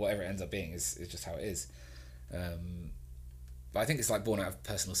it ends up being is just how it is. But I think it's born out of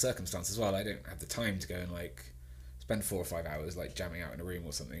personal circumstance as well. I don't have the time to go and spend 4 or 5 hours like jamming out in a room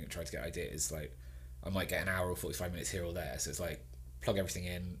or something and try to get ideas. Like I might get an hour or 45 minutes here or there. So it's like plug everything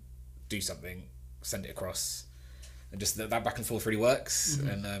in, do something, send it across, and just that back and forth really works.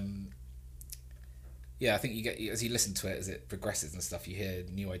 And yeah, I think you get, as you listen to it as it progresses and stuff, you hear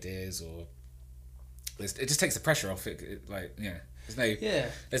new ideas, or it just takes the pressure off it. Like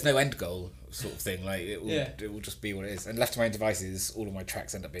there's no end goal sort of thing. Like it will just be what it is. And left to my own devices, all of my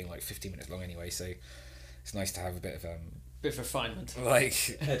tracks end up being like 15 minutes long anyway. So it's nice to have a bit of refinement.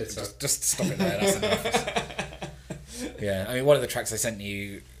 Like editor. Just stop it there. That's enough. Yeah, I mean, one of the tracks I sent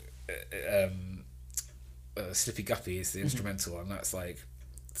you, Slippy Guppy, is the instrumental, and that's like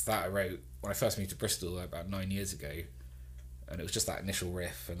that I wrote when I first moved to Bristol about 9 years ago, and it was just that initial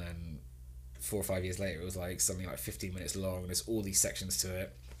riff, and then 4 or 5 years later it was like something like 15 minutes long, and there's all these sections to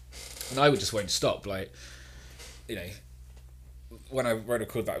it, and I just won't stop. Like, you know, when I wrote a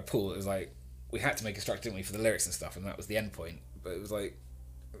chord that with Paul, it was like we had to make a structure, didn't we, for the lyrics and stuff, and that was the end point. But it was like,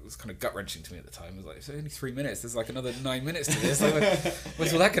 it was kind of gut wrenching to me at the time. It was like, it's only 3 minutes. There's like another 9 minutes to this. Like,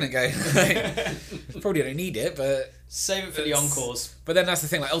 where's all that going to go? Like, probably don't need it, but save it for the encores. But then that's the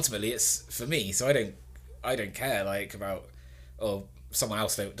thing. Like, ultimately, it's for me, so I don't care like about, or someone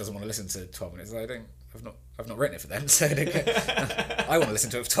else doesn't want to listen to 12 minutes. I've not written it for them, so I don't care. I want to listen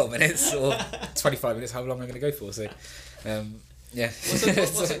to it for 12 minutes or 25 minutes. How long am I going to go for? So, yeah.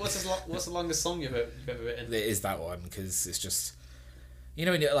 What's the longest song you've ever written? It is that one, because it's just, you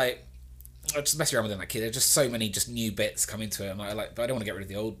know, when you're like, I just mess around with it like kid. There's just so many just new bits come into it. I'm like, but I don't want to get rid of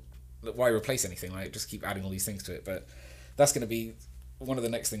the old. Why replace anything? Like, just keep adding all these things to it. But that's going to be one of the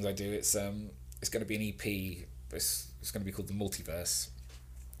next things I do. It's going to be an EP. It's going to be called The Multiverse.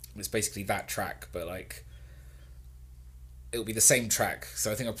 It's basically that track, but like, it'll be the same track. So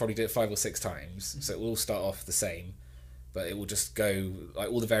I think I'll probably do it 5 or 6 times. So it will all start off the same, but it will just go, like,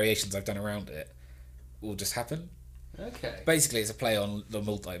 all the variations I've done around it will just happen. Okay. Basically, it's a play on the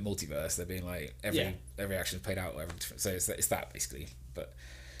multiverse. They're being like every action is played out. So it's that basically. But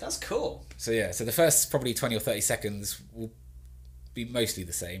that's cool. So yeah, so the first probably 20 or 30 seconds will be mostly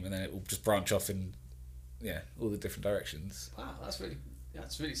the same, and then it will just branch off in all the different directions. Wow, that's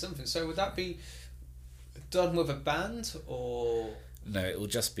really something. So would that be done with a band, or no? It will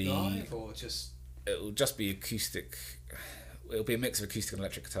just be live, or just it will just be acoustic. It'll be a mix of acoustic and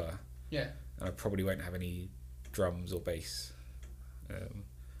electric guitar. Yeah. And I probably won't have any drums or bass.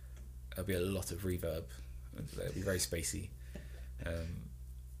 There'll be a lot of reverb. It'll be very spacey.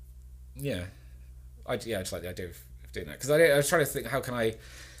 I just like the idea of doing that, because I was trying to think, how can I,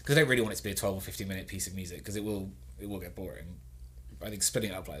 because I don't really want it to be a 12 or 15 minute piece of music, because it will get boring. I think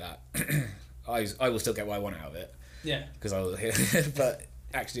splitting it up like that, I will still get what I want out of it. Yeah. Because I will hear, but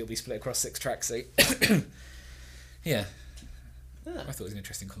actually it'll be split across 6 tracks. So yeah. I thought it was an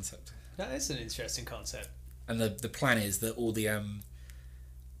interesting concept. That is an interesting concept. And the plan is that all the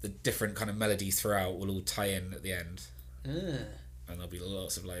different kind of melodies throughout will all tie in at the end. And there'll be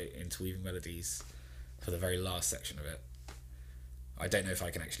lots of like interweaving melodies for the very last section of it. I don't know if I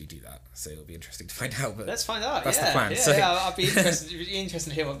can actually do that, so it'll be interesting to find out. But let's find out. That's the plan. Yeah, I'd be interested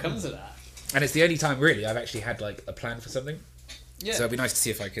to hear what comes of that. And it's the only time really I've actually had like a plan for something. Yeah. So it'd be nice to see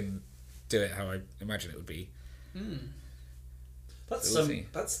if I can do it how I imagine it would be.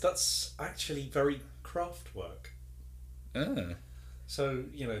 That's actually very craft work. So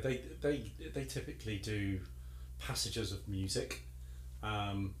they typically do passages of music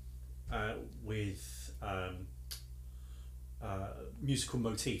with musical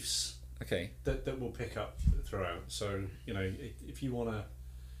motifs. Okay. That will pick up throughout. So if you wanna,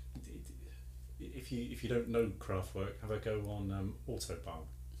 if you don't know craft work, have a go on Autobahn.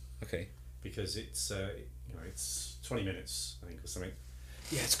 Okay. Because it's it's 20 minutes I think or something.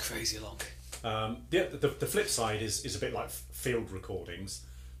 Yeah, it's crazy long. The flip side is a bit like field recordings,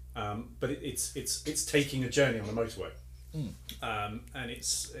 but it's taking a journey on a motorway, and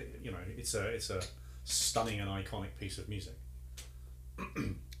it's a stunning and iconic piece of music.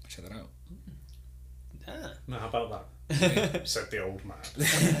 Check that out. Now, how about that? Said the old man.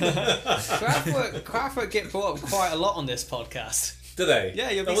 Craftwork get brought up quite a lot on this podcast. Do they?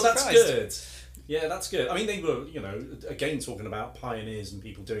 Yeah, you'll be surprised. That's good. Yeah, that's good. I mean, they were, again, talking about pioneers and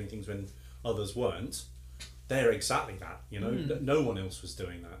people doing things when others weren't. They're exactly that. No one else was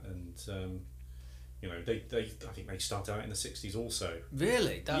doing that, and I think they started out in the 60s also.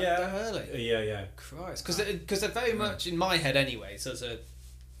 Really? That early? Yeah. Christ, because they're very much in my head anyway. So as a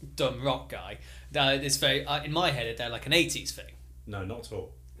dumb rock guy, it's very in my head they're like an 80s thing. No, not at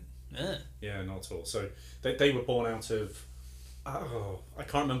all. Yeah, not at all. So they were born out of, I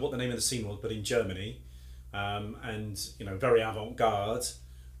can't remember what the name of the scene was, but in Germany, and very avant-garde,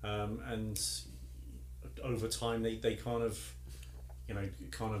 and over time they kind of,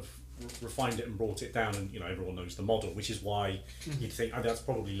 refined it and brought it down, and everyone knows the model, which is why you'd think that's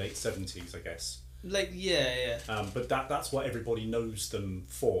probably late 70s, I guess. But that's what everybody knows them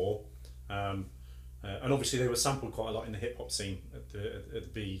for, and obviously they were sampled quite a lot in the hip hop scene at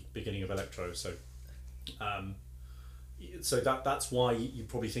the beginning of electro. So that's why you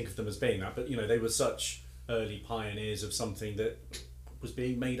probably think of them as being that. But they were such early pioneers of something that was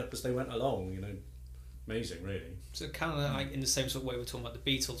being made up as they went along. Amazing, really. So kind of like in the same sort of way we're talking about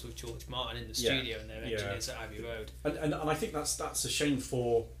the Beatles with George Martin in the studio and their engineers at Abbey Road. And I think that's a shame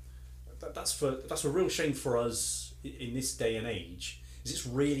for that's a real shame for us in this day and age. Is it's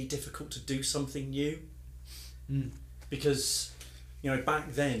really difficult to do something new, because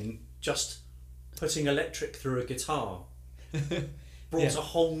back then just putting electric through a guitar brought a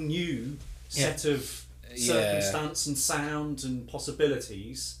whole new set of circumstance and sound and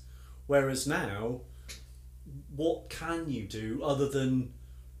possibilities, whereas now, what can you do other than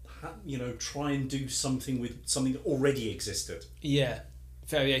try and do something with something that already existed?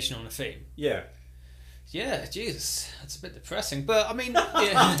 Variation on a theme. Yeah, Jesus, that's a bit depressing. But I mean,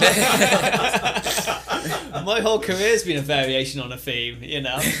 my whole career's been a variation on a theme.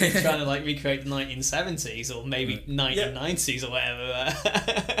 Trying to like recreate the 1970s or maybe 1990s or whatever.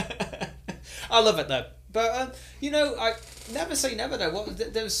 I love it though. But I never say never though.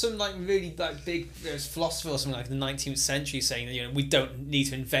 There was some like really like big philosopher or something like the 19th century saying that we don't need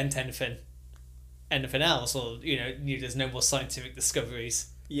to invent anything else, or there's no more scientific discoveries.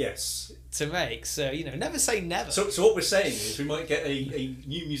 Yes. To make, so never say never. So what we're saying is we might get a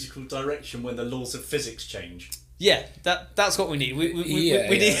new musical direction when the laws of physics change. Yeah, that's what we need. We need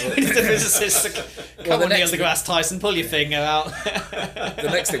the physicists to come on Neil deGrasse Tyson, pull your finger out. The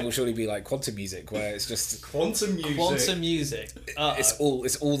next thing will surely be like quantum music, where it's just quantum music. Quantum music. It's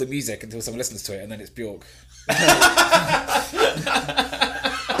all the music until someone listens to it, and then it's Bjork.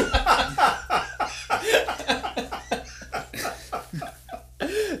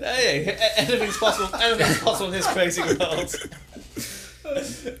 Hey, anything's possible. Anything's possible in this crazy world.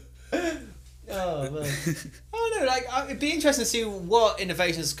 Oh man, I don't know. Like, it'd be interesting to see what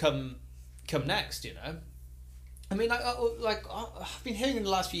innovations come next. I mean, I've been hearing in the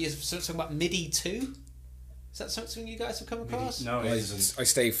last few years something about MIDI 2. Is that something you guys have come across? No, it isn't. I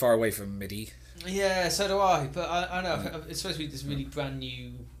stay far away from MIDI. Yeah, so do I. But I know it's supposed to be this really brand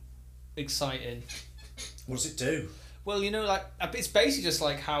new, exciting. What does it do? Well, like it's basically just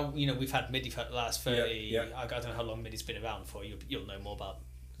like how we've had MIDI for the last 30. Yeah. I don't know how long MIDI's been around for. You'll know more about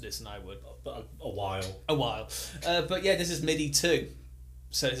this than I would. But a while. But yeah, this is MIDI 2.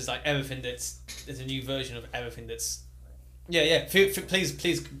 So this is like everything there's a new version of everything that's. Yeah.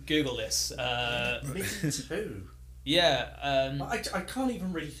 Please Google this. MIDI 2. Yeah. I can't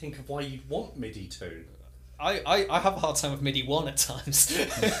even really think of why you'd want MIDI 2. I have a hard time with MIDI 1 at times.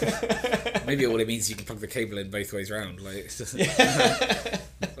 Maybe all it means is you can plug the cable in both ways around. Like it's just.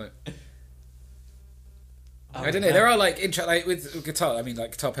 I don't know. There are like with guitar. I mean,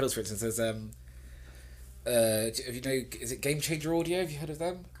 like guitar pedals, for instance. There's is it Game Changer Audio? Have you heard of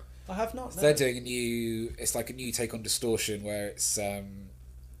them? I have not. No. They're doing a new. It's like a new take on distortion where it's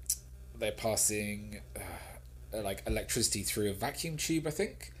they're passing like electricity through a vacuum tube, I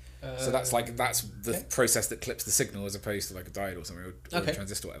think. So that's the process that clips the signal as opposed to like a diode or something or a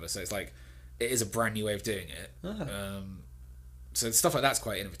transistor or whatever. So it's like it is a brand new way of doing it. So stuff like that's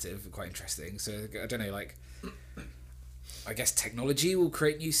quite innovative and quite interesting. So I don't know, like I guess technology will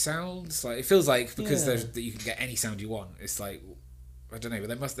create new sounds. Like it feels like because that you can get any sound you want. It's like I don't know,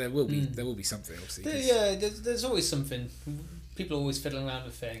 but there will be something obviously. There's always something. People are always fiddling around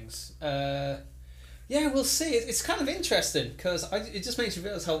with things. Yeah, we'll see. It's kind of interesting because it just makes you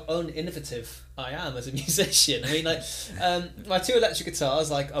realise how uninnovative I am as a musician. I mean, like my two electric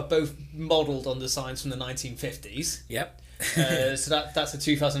guitars are both modelled on designs from the 1950s. Yep. So that's a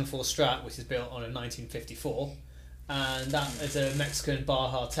 2004 Strat, which is built on a 1954, and that is a Mexican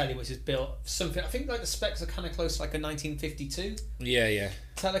Baja Tele, which is built something. I think like the specs are kind of close to like a 1952. Yeah.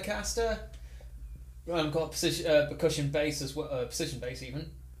 Telecaster. I've got a percussion bass as well, precision bass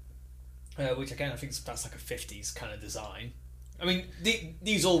even. Which again I think that's like a 50s kind of design. I mean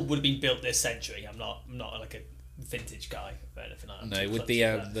these all would have been built this century. I'm not like a vintage guy or anything like that. No, with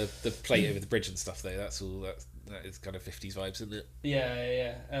the plate over the bridge and stuff though, that is kind of 50s vibes, isn't it?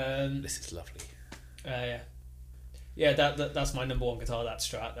 Yeah. This is lovely. Yeah, that's my number one guitar. That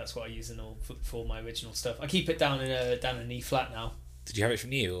Strat. That's what I use in all for all my original stuff. I keep it down in an E flat now. Did you have it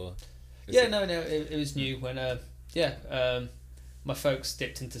from new or? No, it was new when my folks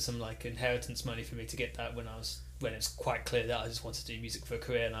dipped into some like inheritance money for me to get that when it was quite clear that I just wanted to do music for a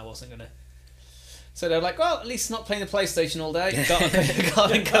career and I wasn't gonna So they're like, well, at least not playing the PlayStation all day.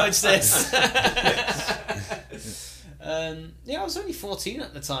 Can't encourage this. I was only 14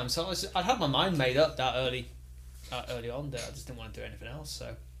 at the time, so I'd had my mind made up that early on that I just didn't want to do anything else.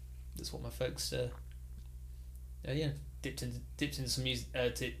 So that's what my folks, dipped into some music,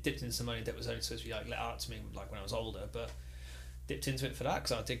 dipped into some money that was only supposed to be like let out to me like when I was older, but dipped into it for that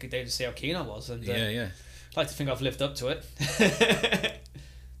because I did good day to see how keen I was, and I'd like to think I've lived up to it.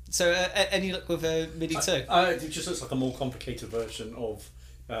 So, any luck with MIDI 2? It just looks like a more complicated version of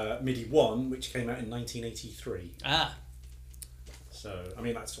MIDI 1, which came out in 1983. Ah. So, I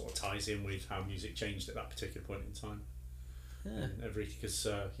mean, that sort of ties in with how music changed at that particular point in time. Yeah. Because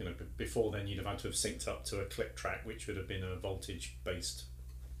before then you'd have had to have synced up to a click track, which would have been a voltage-based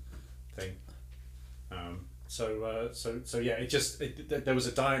thing. There was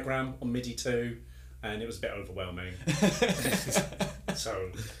a diagram on MIDI 2, and it was a bit overwhelming. So I'll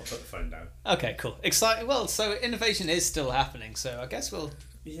put the phone down. Okay, cool, exciting. Well, so innovation is still happening. So I guess we'll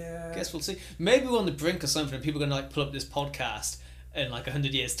see. Maybe we're on the brink of something, and people are gonna like pull up this podcast in like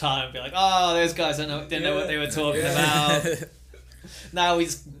 100 years' time and be like, "Oh, those guys didn't know what they were talking about." Now we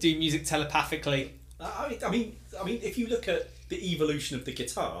just do music telepathically. I mean, if you look at the evolution of the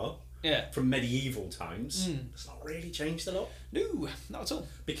guitar, from medieval times, it's not really changed a lot. No, not at all.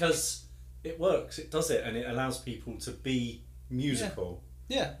 Because it works, it does it, and it allows people to be musical.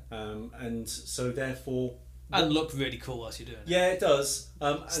 Yeah. And so therefore. And look really cool whilst you're doing it. Yeah, it does.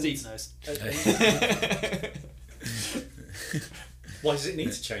 Steve knows. Why does it need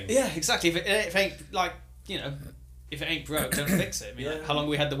to change? Yeah, exactly. If it ain't if it ain't broke, don't fix it. I mean, like, how long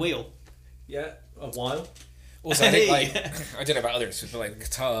we had the wheel? Yeah, a while. Also, I think I don't know about others, but like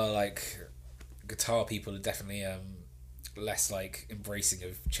guitar people are definitely less like embracing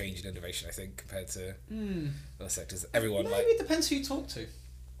of change and innovation. I think compared to other sectors. Everyone maybe it depends who you talk to.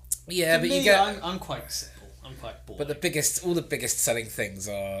 Yeah, but you get. I'm quite simple. I'm quite boring. But all the biggest selling things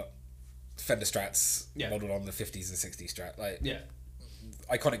are Fender Strats modelled on the 50s and 60s Strat. Like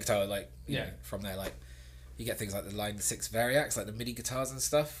iconic guitar, like you know, from there, like you get things like the Line 6 Variacs, like the MIDI guitars and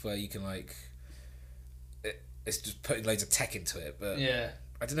stuff, where you can like it's just putting loads of tech into it. But I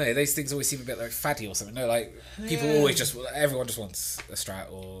don't know, those things always seem a bit like faddy or something. No, like people everyone just wants a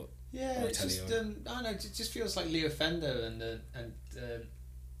Strat or it's just I don't know. It just feels like Leo Fender and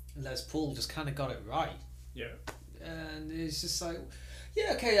Les Paul just kind of got it right. Yeah. And it's just like,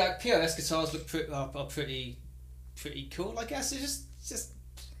 like PRS guitars are pretty cool. I guess it's just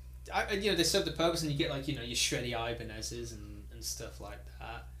they serve the purpose, and you get like your shreddy Ibanez's and stuff like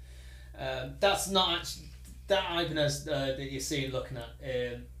that. That's not actually that Ibanez that you're seeing looking at.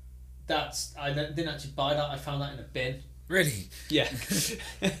 I didn't actually buy that. I found that in a bin. Really? Yeah.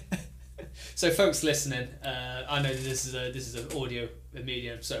 So folks listening, I know that this is an audio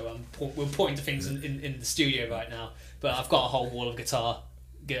medium, so we're pointing to things in the studio right now. But I've got a whole wall of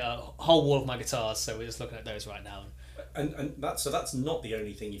my guitars, so we're just looking at those right now. And that's not the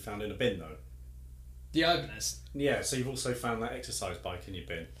only thing you found in a bin though. The Ibanez. Yeah, so you've also found that exercise bike in your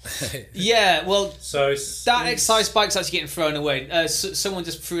bin. Yeah, well, so that exercise bike's actually getting thrown away. Someone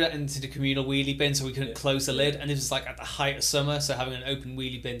just threw that into the communal wheelie bin, so we couldn't close the lid, and this was like at the height of summer, so having an open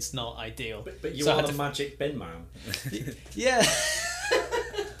wheelie bin's not ideal. But you are the magic bin man. Yeah.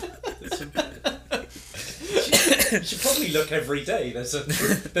 You should probably look every day. There's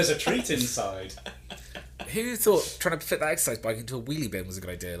a treat inside. Who thought trying to fit that exercise bike into a wheelie bin was a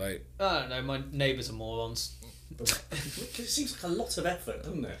good idea? Like, I don't know, my neighbours are morons. It seems like a lot of effort,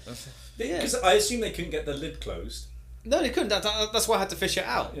 doesn't it? Because I assume they couldn't get the lid closed. No, they couldn't. That's why I had to fish it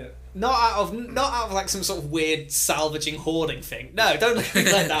out. Yeah. Not out of like some sort of weird salvaging hoarding thing. No, don't look at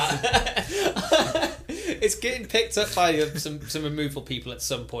me like that. It's getting picked up by some removal people at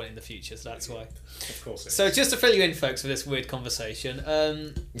some point in the future, so that's why. Of course. So just to fill you in, folks, for this weird conversation,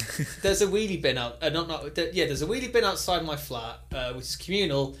 there's a wheelie bin out. There's a wheelie bin outside my flat, which is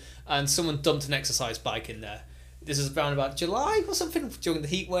communal, and someone dumped an exercise bike in there. This is around about July or something during the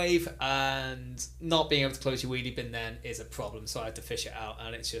heat wave, and not being able to close your wheelie bin then is a problem. So I had to fish it out,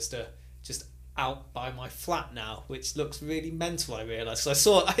 and it's just out by my flat now, which looks really mental. I realised.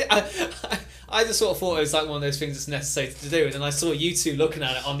 So I just sort of thought it was like one of those things that's necessary to do, and then I saw you two looking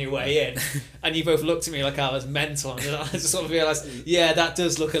at it on your way in, and you both looked at me like I was mental, and I just sort of realised, yeah, that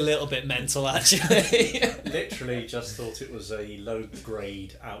does look a little bit mental actually. Literally, just thought it was a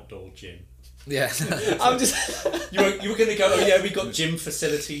low-grade outdoor gym. Yeah. I'm just. You were going to go. Oh yeah, we got gym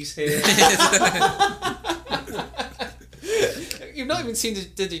facilities here. You've not even seen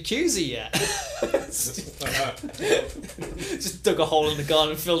the jacuzzi yet. Just dug a hole in the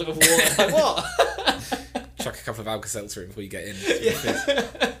garden and filled it with water. Like, what? Chuck a couple of Alka-Seltzer in before you get in.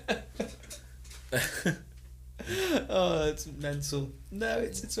 Yeah. Oh, it's mental. No,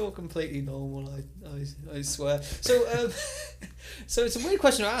 it's all completely normal. I swear. So so it's a weird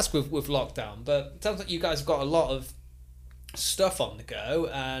question to ask with lockdown, but it sounds like you guys have got a lot of stuff on the go,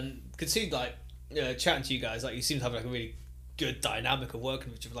 and could see like chatting to you guys, like you seem to have like a really good dynamic of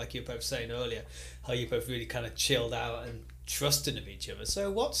working with each other, like you were both saying earlier, how you both really kind of chilled out and trusting of each other.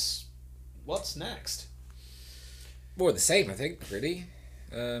 So what's next? More of the same, I think. Really,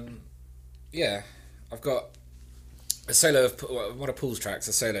 yeah. I've got a solo of one of Paul's tracks,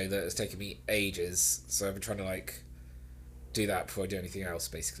 a solo that has taken me ages. So I've been trying to like do that before I do anything else,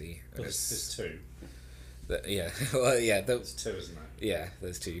 basically. There's two. Yeah, well, yeah. There's two, isn't there? Yeah,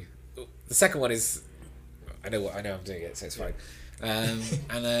 there's two. The second one is, I know I'm doing it, so it's fine. And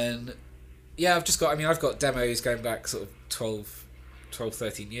then, yeah, I've got demos going back sort of 12,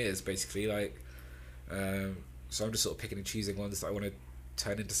 13 years, basically. Like, so I'm just sort of picking and choosing ones that I want to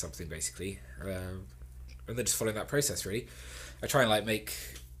turn into something, basically. And then just following that process, really. I try and like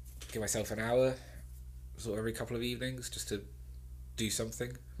give myself an hour, sort of every couple of evenings, just to do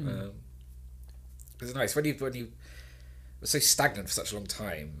something. It's nice when you were so stagnant for such a long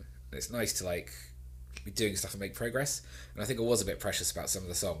time. It's nice to like be doing stuff and make progress. And I think I was a bit precious about some of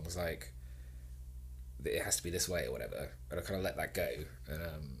the songs, like it has to be this way or whatever. And I kind of let that go,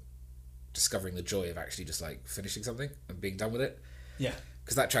 and discovering the joy of actually just like finishing something and being done with it. Yeah.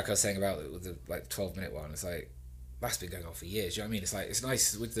 Because that track I was saying about with the like 12-minute one, it's like that's been going on for years. You know what I mean? It's like it's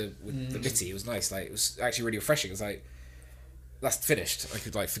nice with the Mitti. It was nice. Like it was actually really refreshing. It was like that's finished. I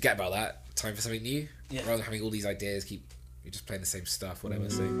could like forget about that. Time for something new. Yeah. Rather than having all these ideas, you're just playing the same stuff, whatever.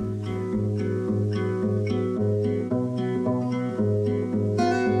 So.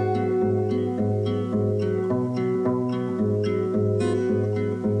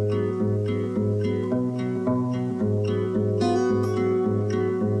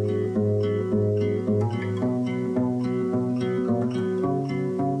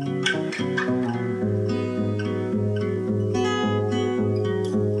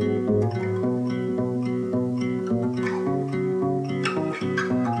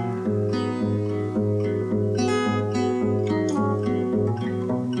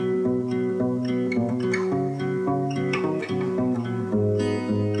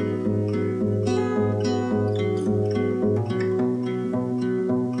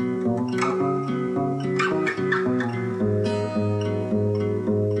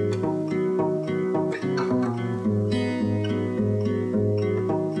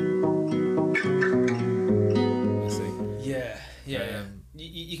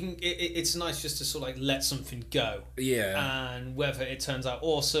 It's nice just to sort of like let something go. Yeah. And whether it turns out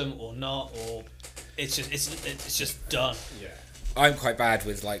awesome or not, or it's just done. Yeah. I'm quite bad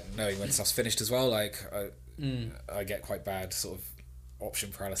with like knowing when stuff's finished as well. Like I get quite bad sort of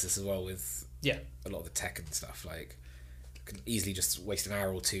option paralysis as well with a lot of the tech and stuff. Like I can easily just waste an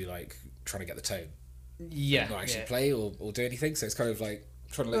hour or two like trying to get the tone. Yeah. Not actually play or do anything. So it's kind of like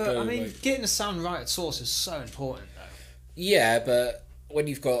trying to let go. I mean, like, getting the sound right at source is so important though. Yeah, but when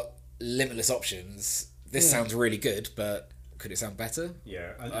you've got limitless options, this sounds really good, but could it sound better?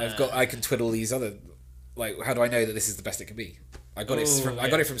 Yeah, I can twiddle these other. Like, how do I know that this is the best it can be? I got it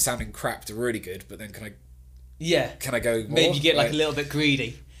from sounding crap to really good, but then can I go more? Maybe you get like a little bit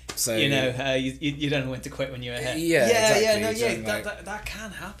greedy. So you don't know when to quit when you're ahead. That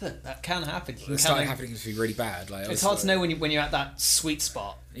can happen. That can happen. It started happening to be really bad. Like it's hard to know when you're at that sweet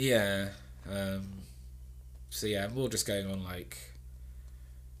spot. Yeah. So yeah, more just going on like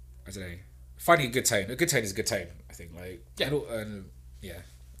I don't know, finding a good tone. A good tone is a good tone. I think like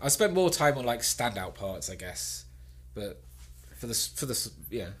I spent more time on like standout parts, I guess, but for this there's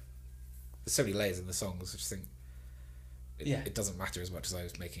so many layers in the songs. I just think it doesn't matter as much as I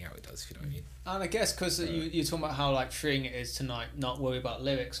was making out it does, if you know what I mean. And I guess because you're talking about how like freeing it is to not worry about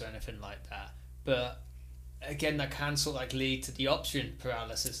lyrics or anything like that, but again that can sort of like lead to the option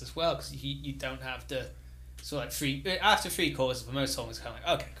paralysis as well, because you don't have to sort of like after three choruses for most songs, kind of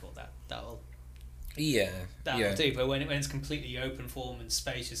like okay, cool, that'll do. But when it's completely open form and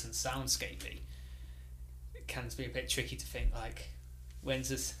spacious and soundscapey, it can be a bit tricky to think like when's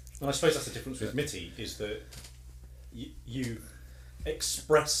this. And I suppose that's the difference with Mitti, is that you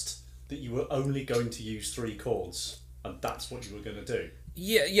expressed that you were only going to use three chords, and that's what you were going to do.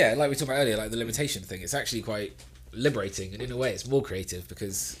 Yeah, like we talked about earlier, like the limitation thing. It's actually quite liberating, and in a way, it's more creative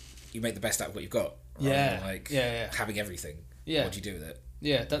because you make the best out of what you've got. Having everything. Yeah. What do you do with it?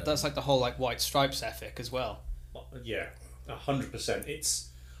 Yeah, that's like the whole like White Stripes ethic as well. Yeah, 100%. It's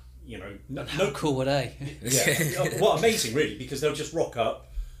how cool were they? Yeah, what amazing, really, because they'll just rock up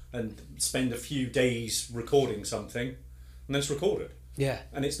and spend a few days recording something, and then it's recorded. Yeah,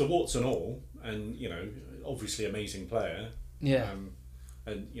 and it's the warts and all, and obviously amazing player. Yeah.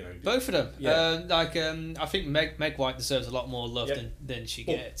 And Both of them. Yeah. I think Meg White deserves a lot more love than she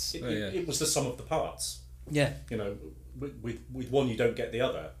gets. It was the sum of the parts. Yeah. With one you don't get the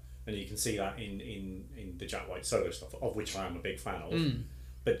other, and you can see that in the Jack White solo stuff, of which I am a big fan of.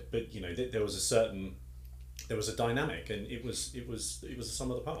 But there was a dynamic, and it was the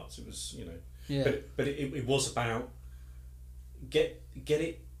sum of the parts. It was Yeah. But it was about get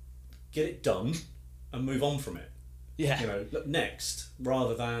it done and move on from it. Yeah. Look next,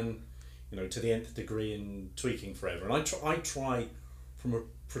 rather than to the nth degree and tweaking forever. And I try from a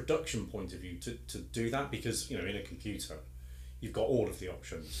production point of view to do that, because in a computer you've got all of the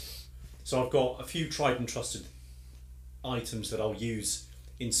options. So I've got a few tried and trusted items that I'll use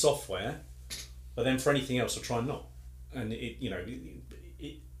in software, but then for anything else I'll try not. And it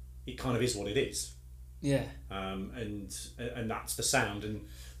kind of is what it is. Yeah. And that's the sound, and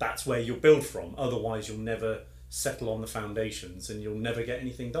that's where you'll build from. Otherwise you'll never settle on the foundations, and you'll never get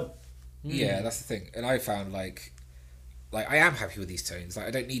anything done. Yeah, that's the thing. And I found like I am happy with these tones. Like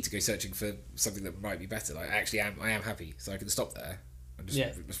I don't need to go searching for something that might be better. Like I am happy, so I can stop there and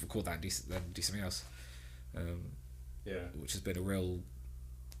just record that and then do something else. Which has been one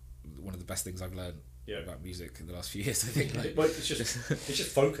of the best things I've learned about music in the last few years, I think. But it's just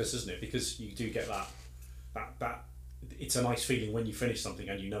focus, isn't it? Because you do get that it's a nice feeling when you finish something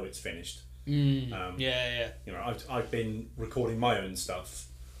and it's finished. I've been recording my own stuff,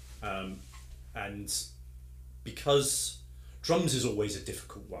 and because drums is always a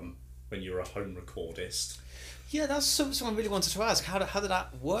difficult one when you're a home recordist. Yeah, that's something I really wanted to ask. How did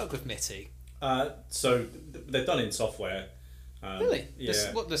that work with Mitti? So they're done in software. Really? Yeah.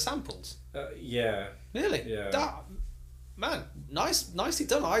 The samples? Yeah. Really? Yeah. Man, nicely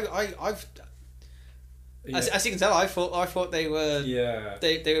done. I've as you can tell, I thought they were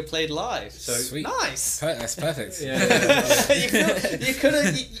they were played live. So sweet. Nice. That's perfect. You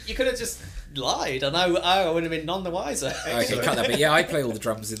could have just lied, and I would have been none the wiser. Okay, cut that. But I play all the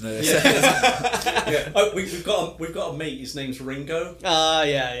drums in the. Yeah. Oh, we've got a mate. His name's Ringo.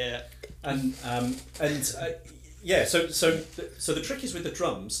 Yeah. And So the trick is with the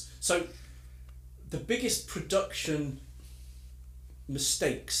drums. So the biggest production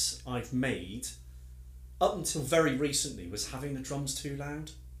mistakes I've made up until very recently was having the drums too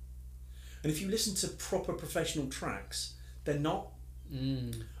loud. And if you listen to proper professional tracks, they're not.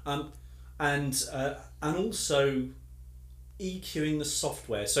 And also EQing the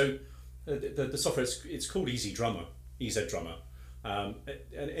software. So the software, it's called EZ Drummer, and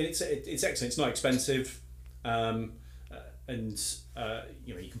it's excellent. It's not expensive, and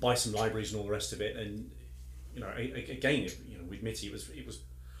you can buy some libraries and all the rest of it. And again, with Mitti, it was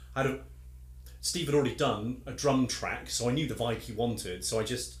Steve had already done a drum track, so I knew the vibe he wanted, so I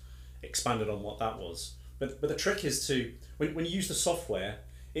just expanded on what that was. But the trick is to when you use the software,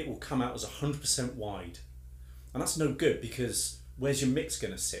 it will come out as 100% wide, and that's no good, because where's your mix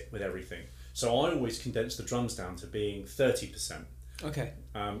going to sit with everything? So I always condense the drums down to being 30%. Okay.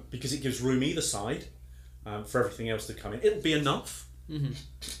 Because it gives room either side for everything else to come in. It'll be enough.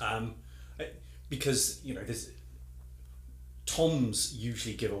 Because there's toms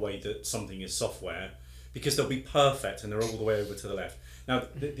usually give away that something is software, because they'll be perfect and they're all the way over to the left. Now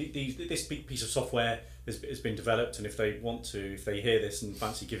this piece of software has been developed, and if they hear this and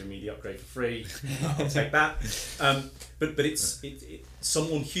fancy giving me the upgrade for free, I'll take that. But it's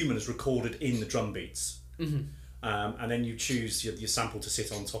someone human has recorded in the drum beats, and then you choose your sample to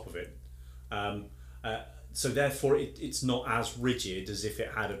sit on top of it. So therefore it's not as rigid as if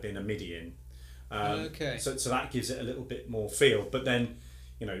it had been a MIDI in. Okay. So that gives it a little bit more feel. But then,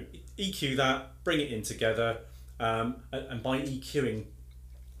 EQ that, bring it in together, and by EQing,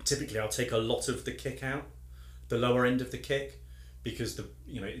 typically I'll take a lot of the kick out, the lower end of the kick, because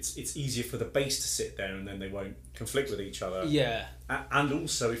it's easier for the bass to sit there, and then they won't conflict with each other. Yeah. And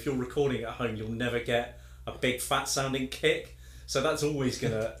also, if you're recording at home, you'll never get a big fat sounding kick. So that's always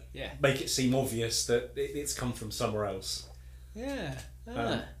gonna make it seem obvious that it's come from somewhere else. Yeah.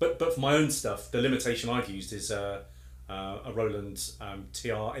 But for my own stuff, the limitation I've used is a Roland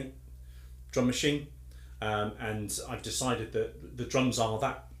TR8 drum machine, and I've decided that the drums are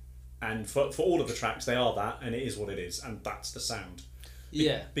that, and for all of the tracks they are that, and it is what it is, and that's the sound.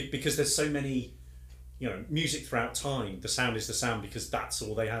 Because there's so many, music throughout time. The sound is the sound because that's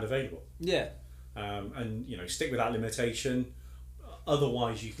all they had available. Yeah. And stick with that limitation.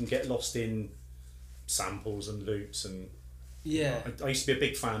 Otherwise, you can get lost in samples and loops and. Yeah. I used to be a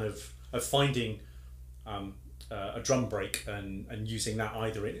big fan of finding a drum break and using that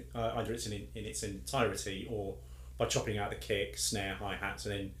either it's in its entirety, or by chopping out the kick, snare, hi-hats,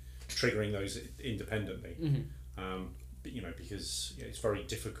 and then triggering those independently. Mm-hmm. Because it's very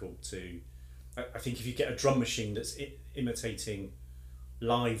difficult to. I think if you get a drum machine that's imitating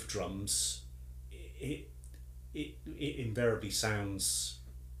live drums, it invariably sounds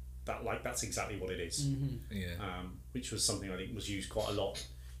that's exactly what it is. Mm-hmm. Yeah. Which was something I think was used quite a lot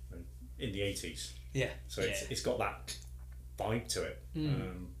in the 80s. Yeah. So it's got that vibe to it.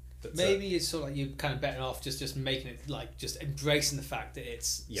 Maybe it's sort of like you're kind of better off just making it like just embracing the fact that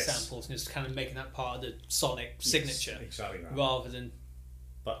it's samples and just kind of making that part of the sonic signature, exactly that. rather than.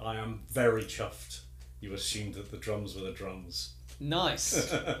 But I am very chuffed. You assumed that the drums were the drums.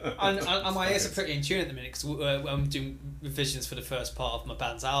 Nice. and my ears are pretty in tune at the minute because I'm doing revisions for the first part of my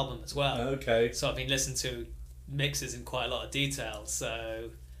band's album as well. Okay. So I've been listening to mixes in quite a lot of detail. So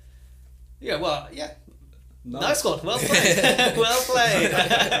yeah, nice one. Well played. Well played.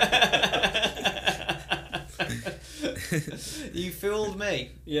 You fooled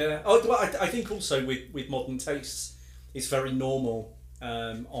me. Yeah. Oh, well, I think also with modern tastes, it's very normal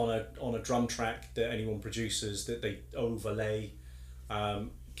on a drum track that anyone produces that they overlay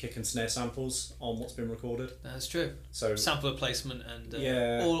kick and snare samples on what's been recorded. That's true. So sample replacement and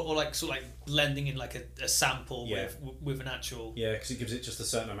or like sort of like blending in like a sample with an actual. Yeah, because it gives it just a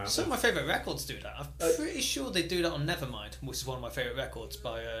certain amount. Some of my favourite records do that. I'm pretty sure they do that on Nevermind, which is one of my favourite records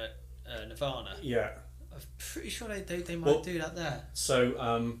by Nirvana. Yeah. I'm pretty sure they might do that there.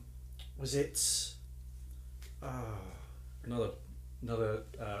 So was it another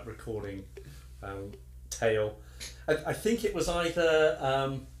recording tale? I think it was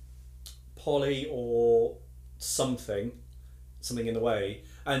either Polly or something in the way,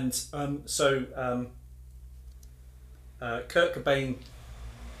 and Kurt Cobain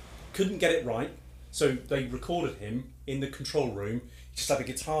couldn't get it right, so they recorded him in the control room. He just had a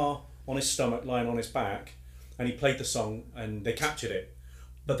guitar on his stomach, lying on his back, and he played the song, and they captured it.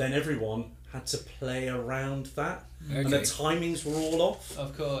 But then everyone had to play around that, and the timings were all off.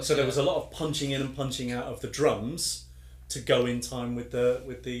 Of course. So there was a lot of punching in and punching out of the drums to go in time with the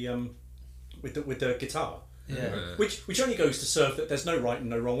guitar. Yeah. Which only goes to serve that there's no right and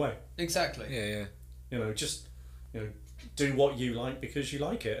no wrong way. Exactly. Yeah. Just do what you like because you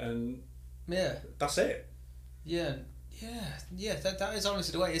like it, and that's it. Yeah. That is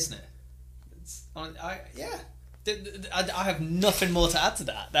honestly the way, isn't it? I have nothing more to add to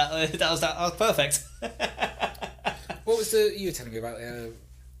that. That was perfect. What was you were telling me about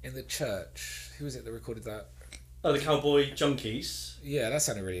in the church? Who was it that recorded that? Oh, the Cowboy Junkies. Yeah, that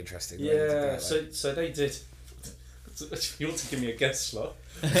sounded really interesting. Yeah, so they did. You ought to give me a guest slot.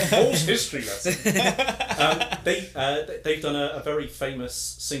 Paul's history lesson. They've done a very famous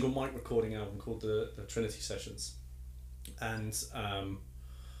single mic recording album called the Trinity Sessions, and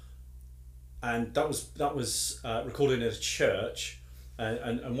that was recorded in a church,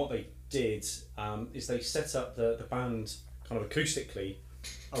 and what they did is they set up the band kind of acoustically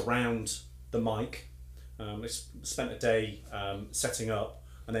around the mic. They spent a day setting up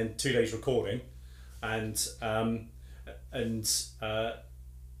and then 2 days recording, and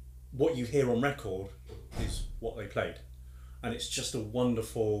what you hear on record is what they played, and it's just a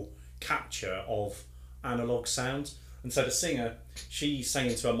wonderful capture of analog sound. And so the singer, she sang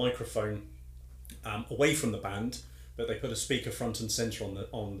into a microphone away from the band, but they put a speaker front and center on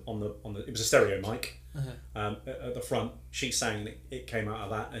the it was a stereo mic at the front. She sang, and it came out of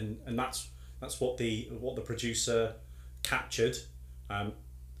that, and that's what the producer captured, and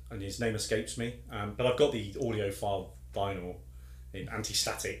his name escapes me. But I've got the audio file vinyl in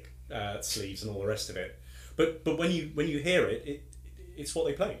anti-static sleeves and all the rest of it. But when you hear it's what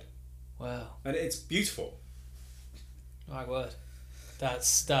they played. Wow. And it's beautiful. My word,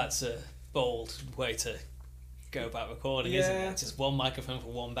 that's a bold way to go about recording, isn't it? Just one microphone for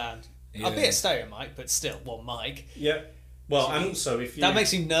one band. Albeit a stereo mic, but still one mic. Yeah. Well, and also if you... That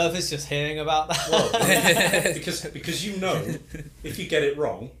makes me nervous just hearing about that. Well, because if you get it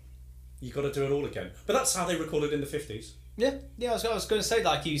wrong, you've got to do it all again. But that's how they recorded in the 50s. Yeah. I was going to say,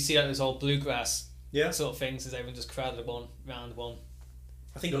 like, you see like those old bluegrass sort of things as everyone just crowded round one.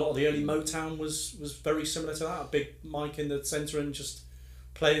 I think a lot of the early Motown was very similar to that. A big mic in the centre and just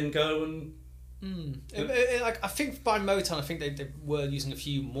play and go and... I think by Motown, I think they were using a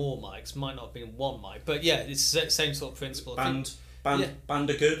few more mics. Might not have been one mic, but yeah, it's the same sort of principle. Band are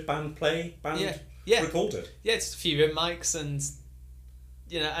good. Band play. Band recorded. Yeah, it's a few rim mics, and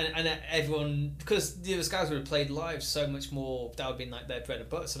and everyone, because those guys would have played live so much more. That would have been like their bread and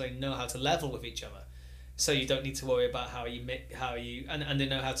butter, so they know how to level with each other. So you don't need to worry about how you and they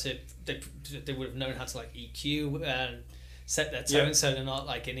know how to. They would have known how to like EQ and set their tone, so they're not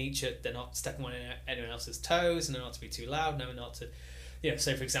like they're not stepping on anyone else's toes, and they're not to be too loud, knowing not to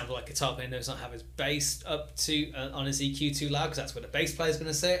say for example, like guitar player does not have his bass up to on his EQ too loud because that's where the bass player is going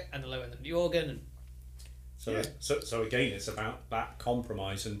to sit, and the low end of the organ. And so again, it's about that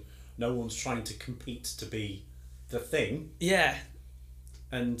compromise, and no one's trying to compete to be the thing. Yeah.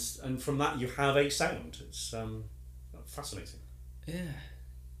 And from that you have a sound. It's fascinating.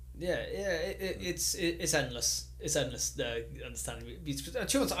 It's endless. It's endless. Understanding.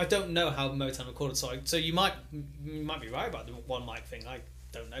 I don't know how Motown recorded, so you might be right about the one mic thing. I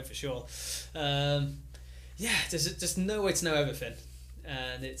don't know for sure. There's just no way to know everything,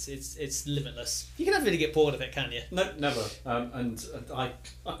 and it's limitless. You can never really get bored of it, can you? No, never. And I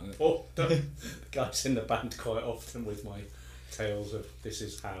bore the guys in the band quite often with my tales of this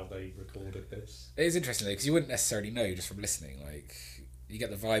is how they recorded this. It is interesting though, because you wouldn't necessarily know just from listening. Like, you get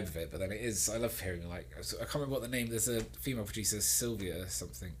the vibe of it, but then it is. I love hearing, like, I can't remember what the name. There's a female producer, Sylvia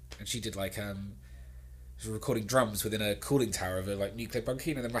something, and she did like she was recording drums within a cooling tower of a like nuclear bunker,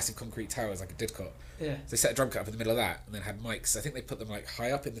 you know, the massive concrete towers like a didcot. Yeah. So they set a drum kit up in the middle of that, and then had mics. I think they put them like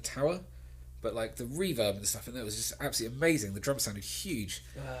high up in the tower, but like the reverb and stuff in there was just absolutely amazing. The drum sounded huge.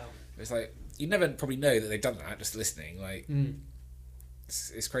 Wow. It was like you never probably know that they've done that just listening. Like,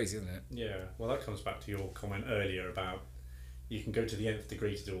 it's crazy, isn't it? Yeah. Well, that comes back to your comment earlier about you can go to the nth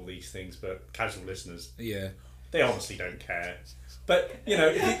degree to do all these things, but casual listeners, they honestly don't care. But you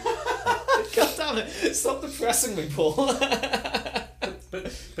know, God damn it! Stop depressing me, Paul. but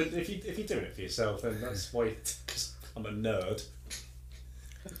if you're doing it for yourself, then that's why. Because I'm a nerd.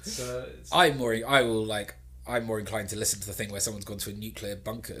 I'm more inclined to listen to the thing where someone's gone to a nuclear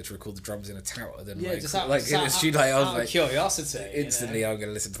bunker to record the drums in a tower than just in a studio. Out of curiosity. Instantly, I'm going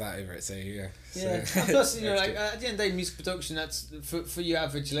to listen to that over it. So yeah. Yeah. So, plus, you know, like at the end of the day, music production. That's for your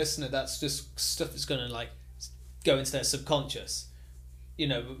average listener. That's just stuff that's going to like go into their subconscious. You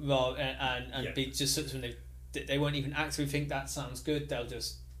know, and be just something they won't even actively think that sounds good. They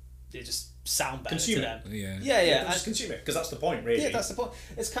just sound better consume to them. Yeah. Just consume it, because that's the point, really. Yeah, that's the point.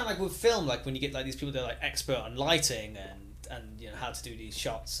 It's kind of like with film, like when you get like these people that are like expert on lighting and you know how to do these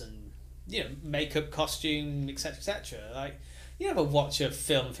shots and you know makeup, costume, etc. Like you never watch a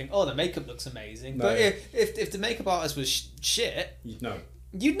film and think, oh, the makeup looks amazing. No. But if the makeup artist was shit, you'd know.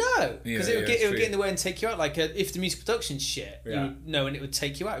 You'd know, because it would get in the way and take you out. Like if the music production's shit, you would know, and it would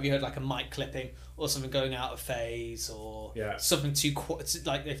take you out. If you heard like a mic clipping or something going out of phase, or something too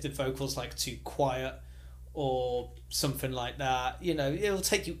like if the vocals like too quiet or something like that, you know, it'll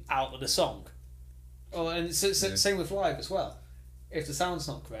take you out of the song. Oh, and same with live as well. If the sound's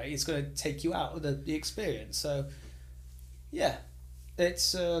not great, it's going to take you out of the experience. So, yeah,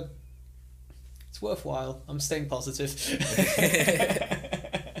 it's worthwhile. I'm staying positive.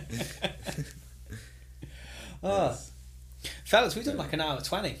 Fellas, we've done like an hour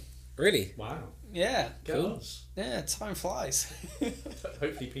 20. Really? Wow. Yeah. Cool. Yeah, time flies.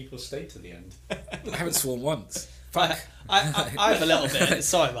 Hopefully people stay to the end. I haven't sworn once. I have a little bit.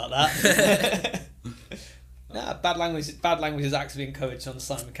 Sorry about that. Nah, bad language is actively encouraged on the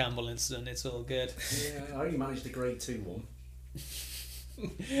Simon Campbell incident. It's all good. Yeah, I only managed a grade 2 one.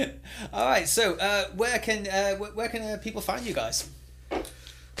 All right, so where can people find you guys?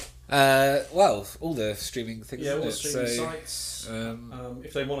 Well, all the streaming things. Yeah, all the streaming sites.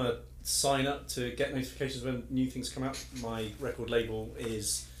 If they want to sign up to get notifications when new things come out, my record label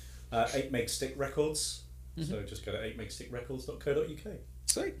is 8 Meg Stick Records. So just go to 8megstickrecords.co.uk.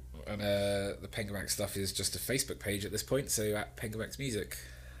 Sweet. And the Pengamax stuff is just a Facebook page at this point, so at Pengamax Music.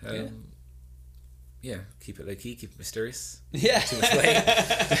 Yeah, keep it low key, keep it mysterious. Yeah. Too much away.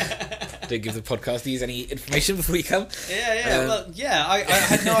 Don't give the podcastees any information before you come. I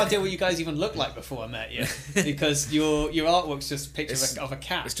had no idea what you guys even looked like before I met you, because your artwork's just pictures of a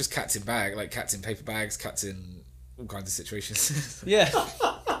cat. It's just cats in cats in paper bags, cats in all kinds of situations. Yeah.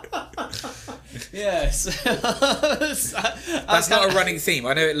 Yes. That's not a running theme.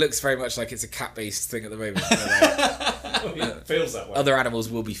 I know it looks very much like it's a cat-based thing at the moment. But it feels that way. Other animals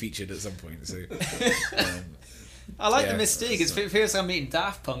will be featured at some point. So, I like the mystique. It feels like I'm meeting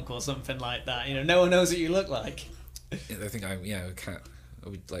Daft Punk or something like that. You know, no one knows what you look like. I think I'm a cat.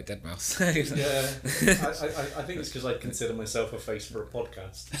 Or like Dead Mouse. Yeah, I think it's because I consider myself a face for a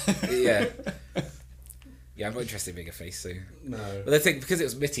podcast. Yeah, I'm not interested in being a face, so no. But the thing, because it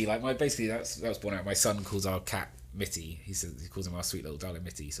was Mitti, like that was born out. My son calls our cat Mitti. He calls him our sweet little darling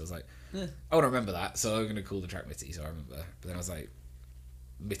Mitti. So I was like, I want to remember that, so I'm going to call the track Mitti. So I remember. But then I was like,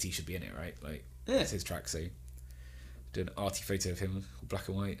 Mitti should be in it, right? Like it's his track, so do an arty photo of him, black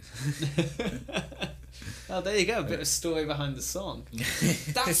and white. Oh, there you go. A bit of story behind the song.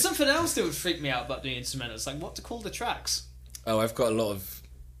 That's something else that would freak me out about doing instrumentals. Like what to call the tracks. Oh, I've got a lot of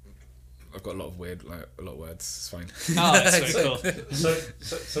I've got a lot of words. It's fine. Oh, that's very cool.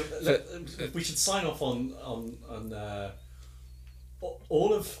 We should sign off on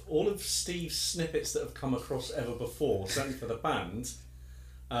all of Steve's snippets that have come across ever before, certainly for the band,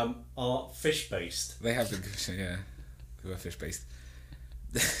 are fish based. They have been, yeah, they were fish based.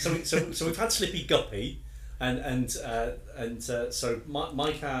 So we've had Slippy Guppy, and so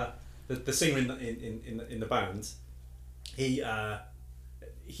Mike, the singer in the band, he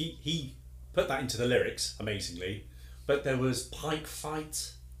put that into the lyrics amazingly, but there was pike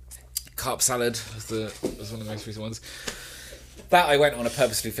fight. Carp salad was one of the most recent ones. That I went on a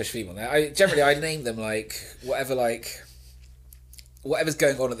purposely fish theme on there. I name them whatever's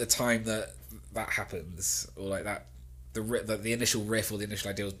going on at the time that happens, or like that the initial riff or the initial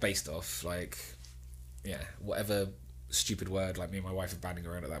idea was based off, like, yeah, whatever stupid word like me and my wife are banding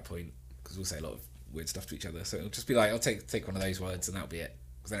around at that point, because we'll say a lot of weird stuff to each other. So it'll just be like, I'll take one of those words and that'll be it.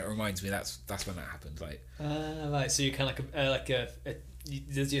 Because then it reminds me that's when that happened. Like, right. So you kind of like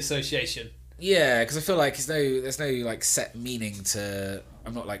the association. Yeah, because I feel like there's no like set meaning to.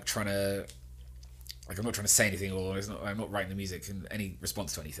 I'm not trying to say anything, or I'm not writing the music in any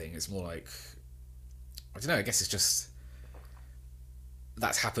response to anything. It's more like, I don't know. I guess it's just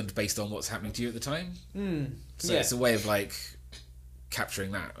that's happened based on what's happening to you at the time. So it's a way of like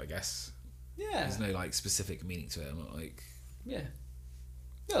capturing that, I guess. Yeah. There's no like specific meaning to it. I'm not like. Yeah.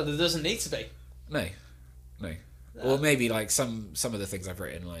 No, there doesn't need to be. No. Or maybe like some of the things I've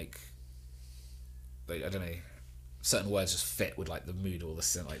written, like I don't know, certain words just fit with like the mood or the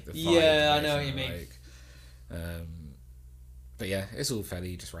vibe. Yeah, I know what you mean. Like, but yeah, it's all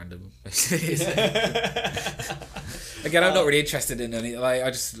fairly just random. Again, I'm not really interested in any. Like,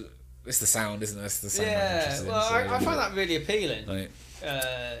 it's the sound, isn't it? It's the sound. Yeah, well, I find that really appealing. Like,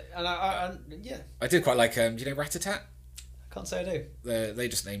 and I did quite like. Do you know Rat-a-Tat? I can't say I do. They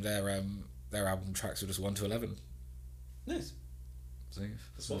just named their album tracks were just 1 to 11. Nice. So,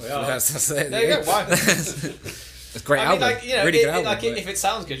 that's what they are. That's it. There you go. Why? It's a great I album. mean, like, you know, really good album. Like, if it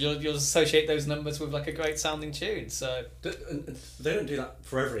sounds good, you'll associate those numbers with like a great sounding tune. So they don't do that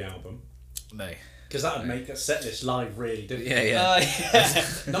for every album. No. Because that would make a set list live really difficult. Yeah.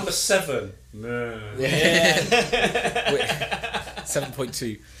 Number 7. Yeah.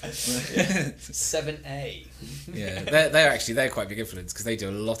 7.2. 7A. Yeah, they're quite a big influence, because they do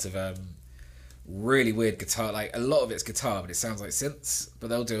a lot of really weird guitar. Like, a lot of it's guitar, but it sounds like synths. But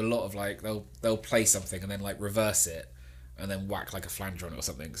they'll do a lot of like they'll play something and then like reverse it and then whack like a flanger on it or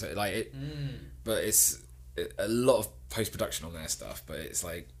something. So like it, but it's a lot of post production on their stuff. But it's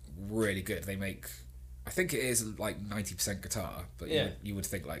like really good. They make, I think it is like 90% guitar, but you would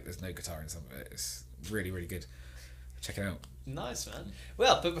think like there's no guitar in some of it. It's really, really good. Check it out. Nice, man.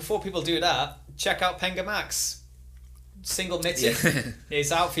 Well, but before people do that, check out Pengamax. Single Mitti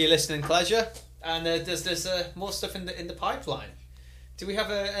is out for your listening pleasure, and there's more stuff in the pipeline. Do we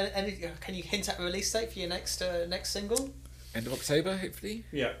have any? Can you hint at a release date for your next single? End of October, hopefully.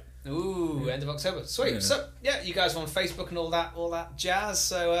 Yeah. Ooh, end of October. Sweet. Yeah. So yeah, you guys are on Facebook and all that jazz.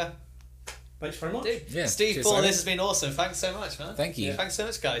 So thanks very much. Dude, yeah. Steve, cheers, Paul, Simon. this has been awesome. Thanks so much, man. Thank you. Yeah, thanks so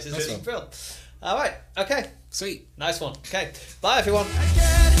much, guys. It's been one. brilliant. All right. Okay. Sweet. Nice one. Okay. Bye, everyone.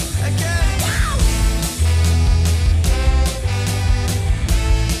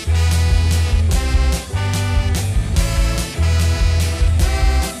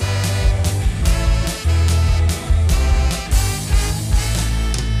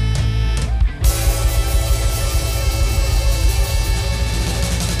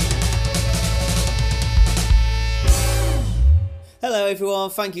 Hello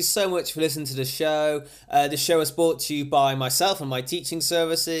everyone, thank you so much for listening to the show. The show is brought to you by myself and my teaching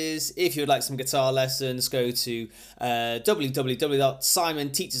services. If you would like some guitar lessons, go to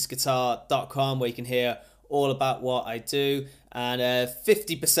www.simonteachersguitar.com, where you can hear all about what I do. And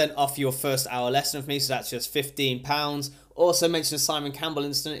 50% off your first hour lesson with me, so that's just £15. Also mention Simon Campbell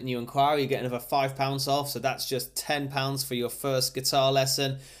Instant in your inquiry, you get another £5 off, so that's just £10 for your first guitar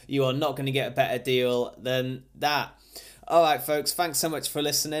lesson. You are not going to get a better deal than that. Alright folks, thanks so much for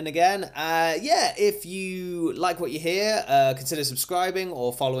listening again. If you like what you hear, consider subscribing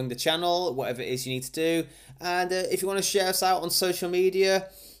or following the channel, whatever it is you need to do. And if you want to share us out on social media,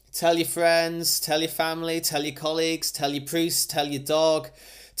 tell your friends, tell your family, tell your colleagues, tell your priest, tell your dog,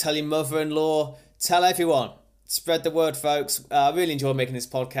 tell your mother-in-law, tell everyone. Spread the word, folks. I really enjoy making this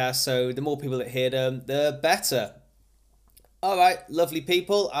podcast, so the more people that hear them, the better. Alright, lovely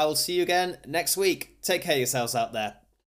people, I will see you again next week. Take care of yourselves out there.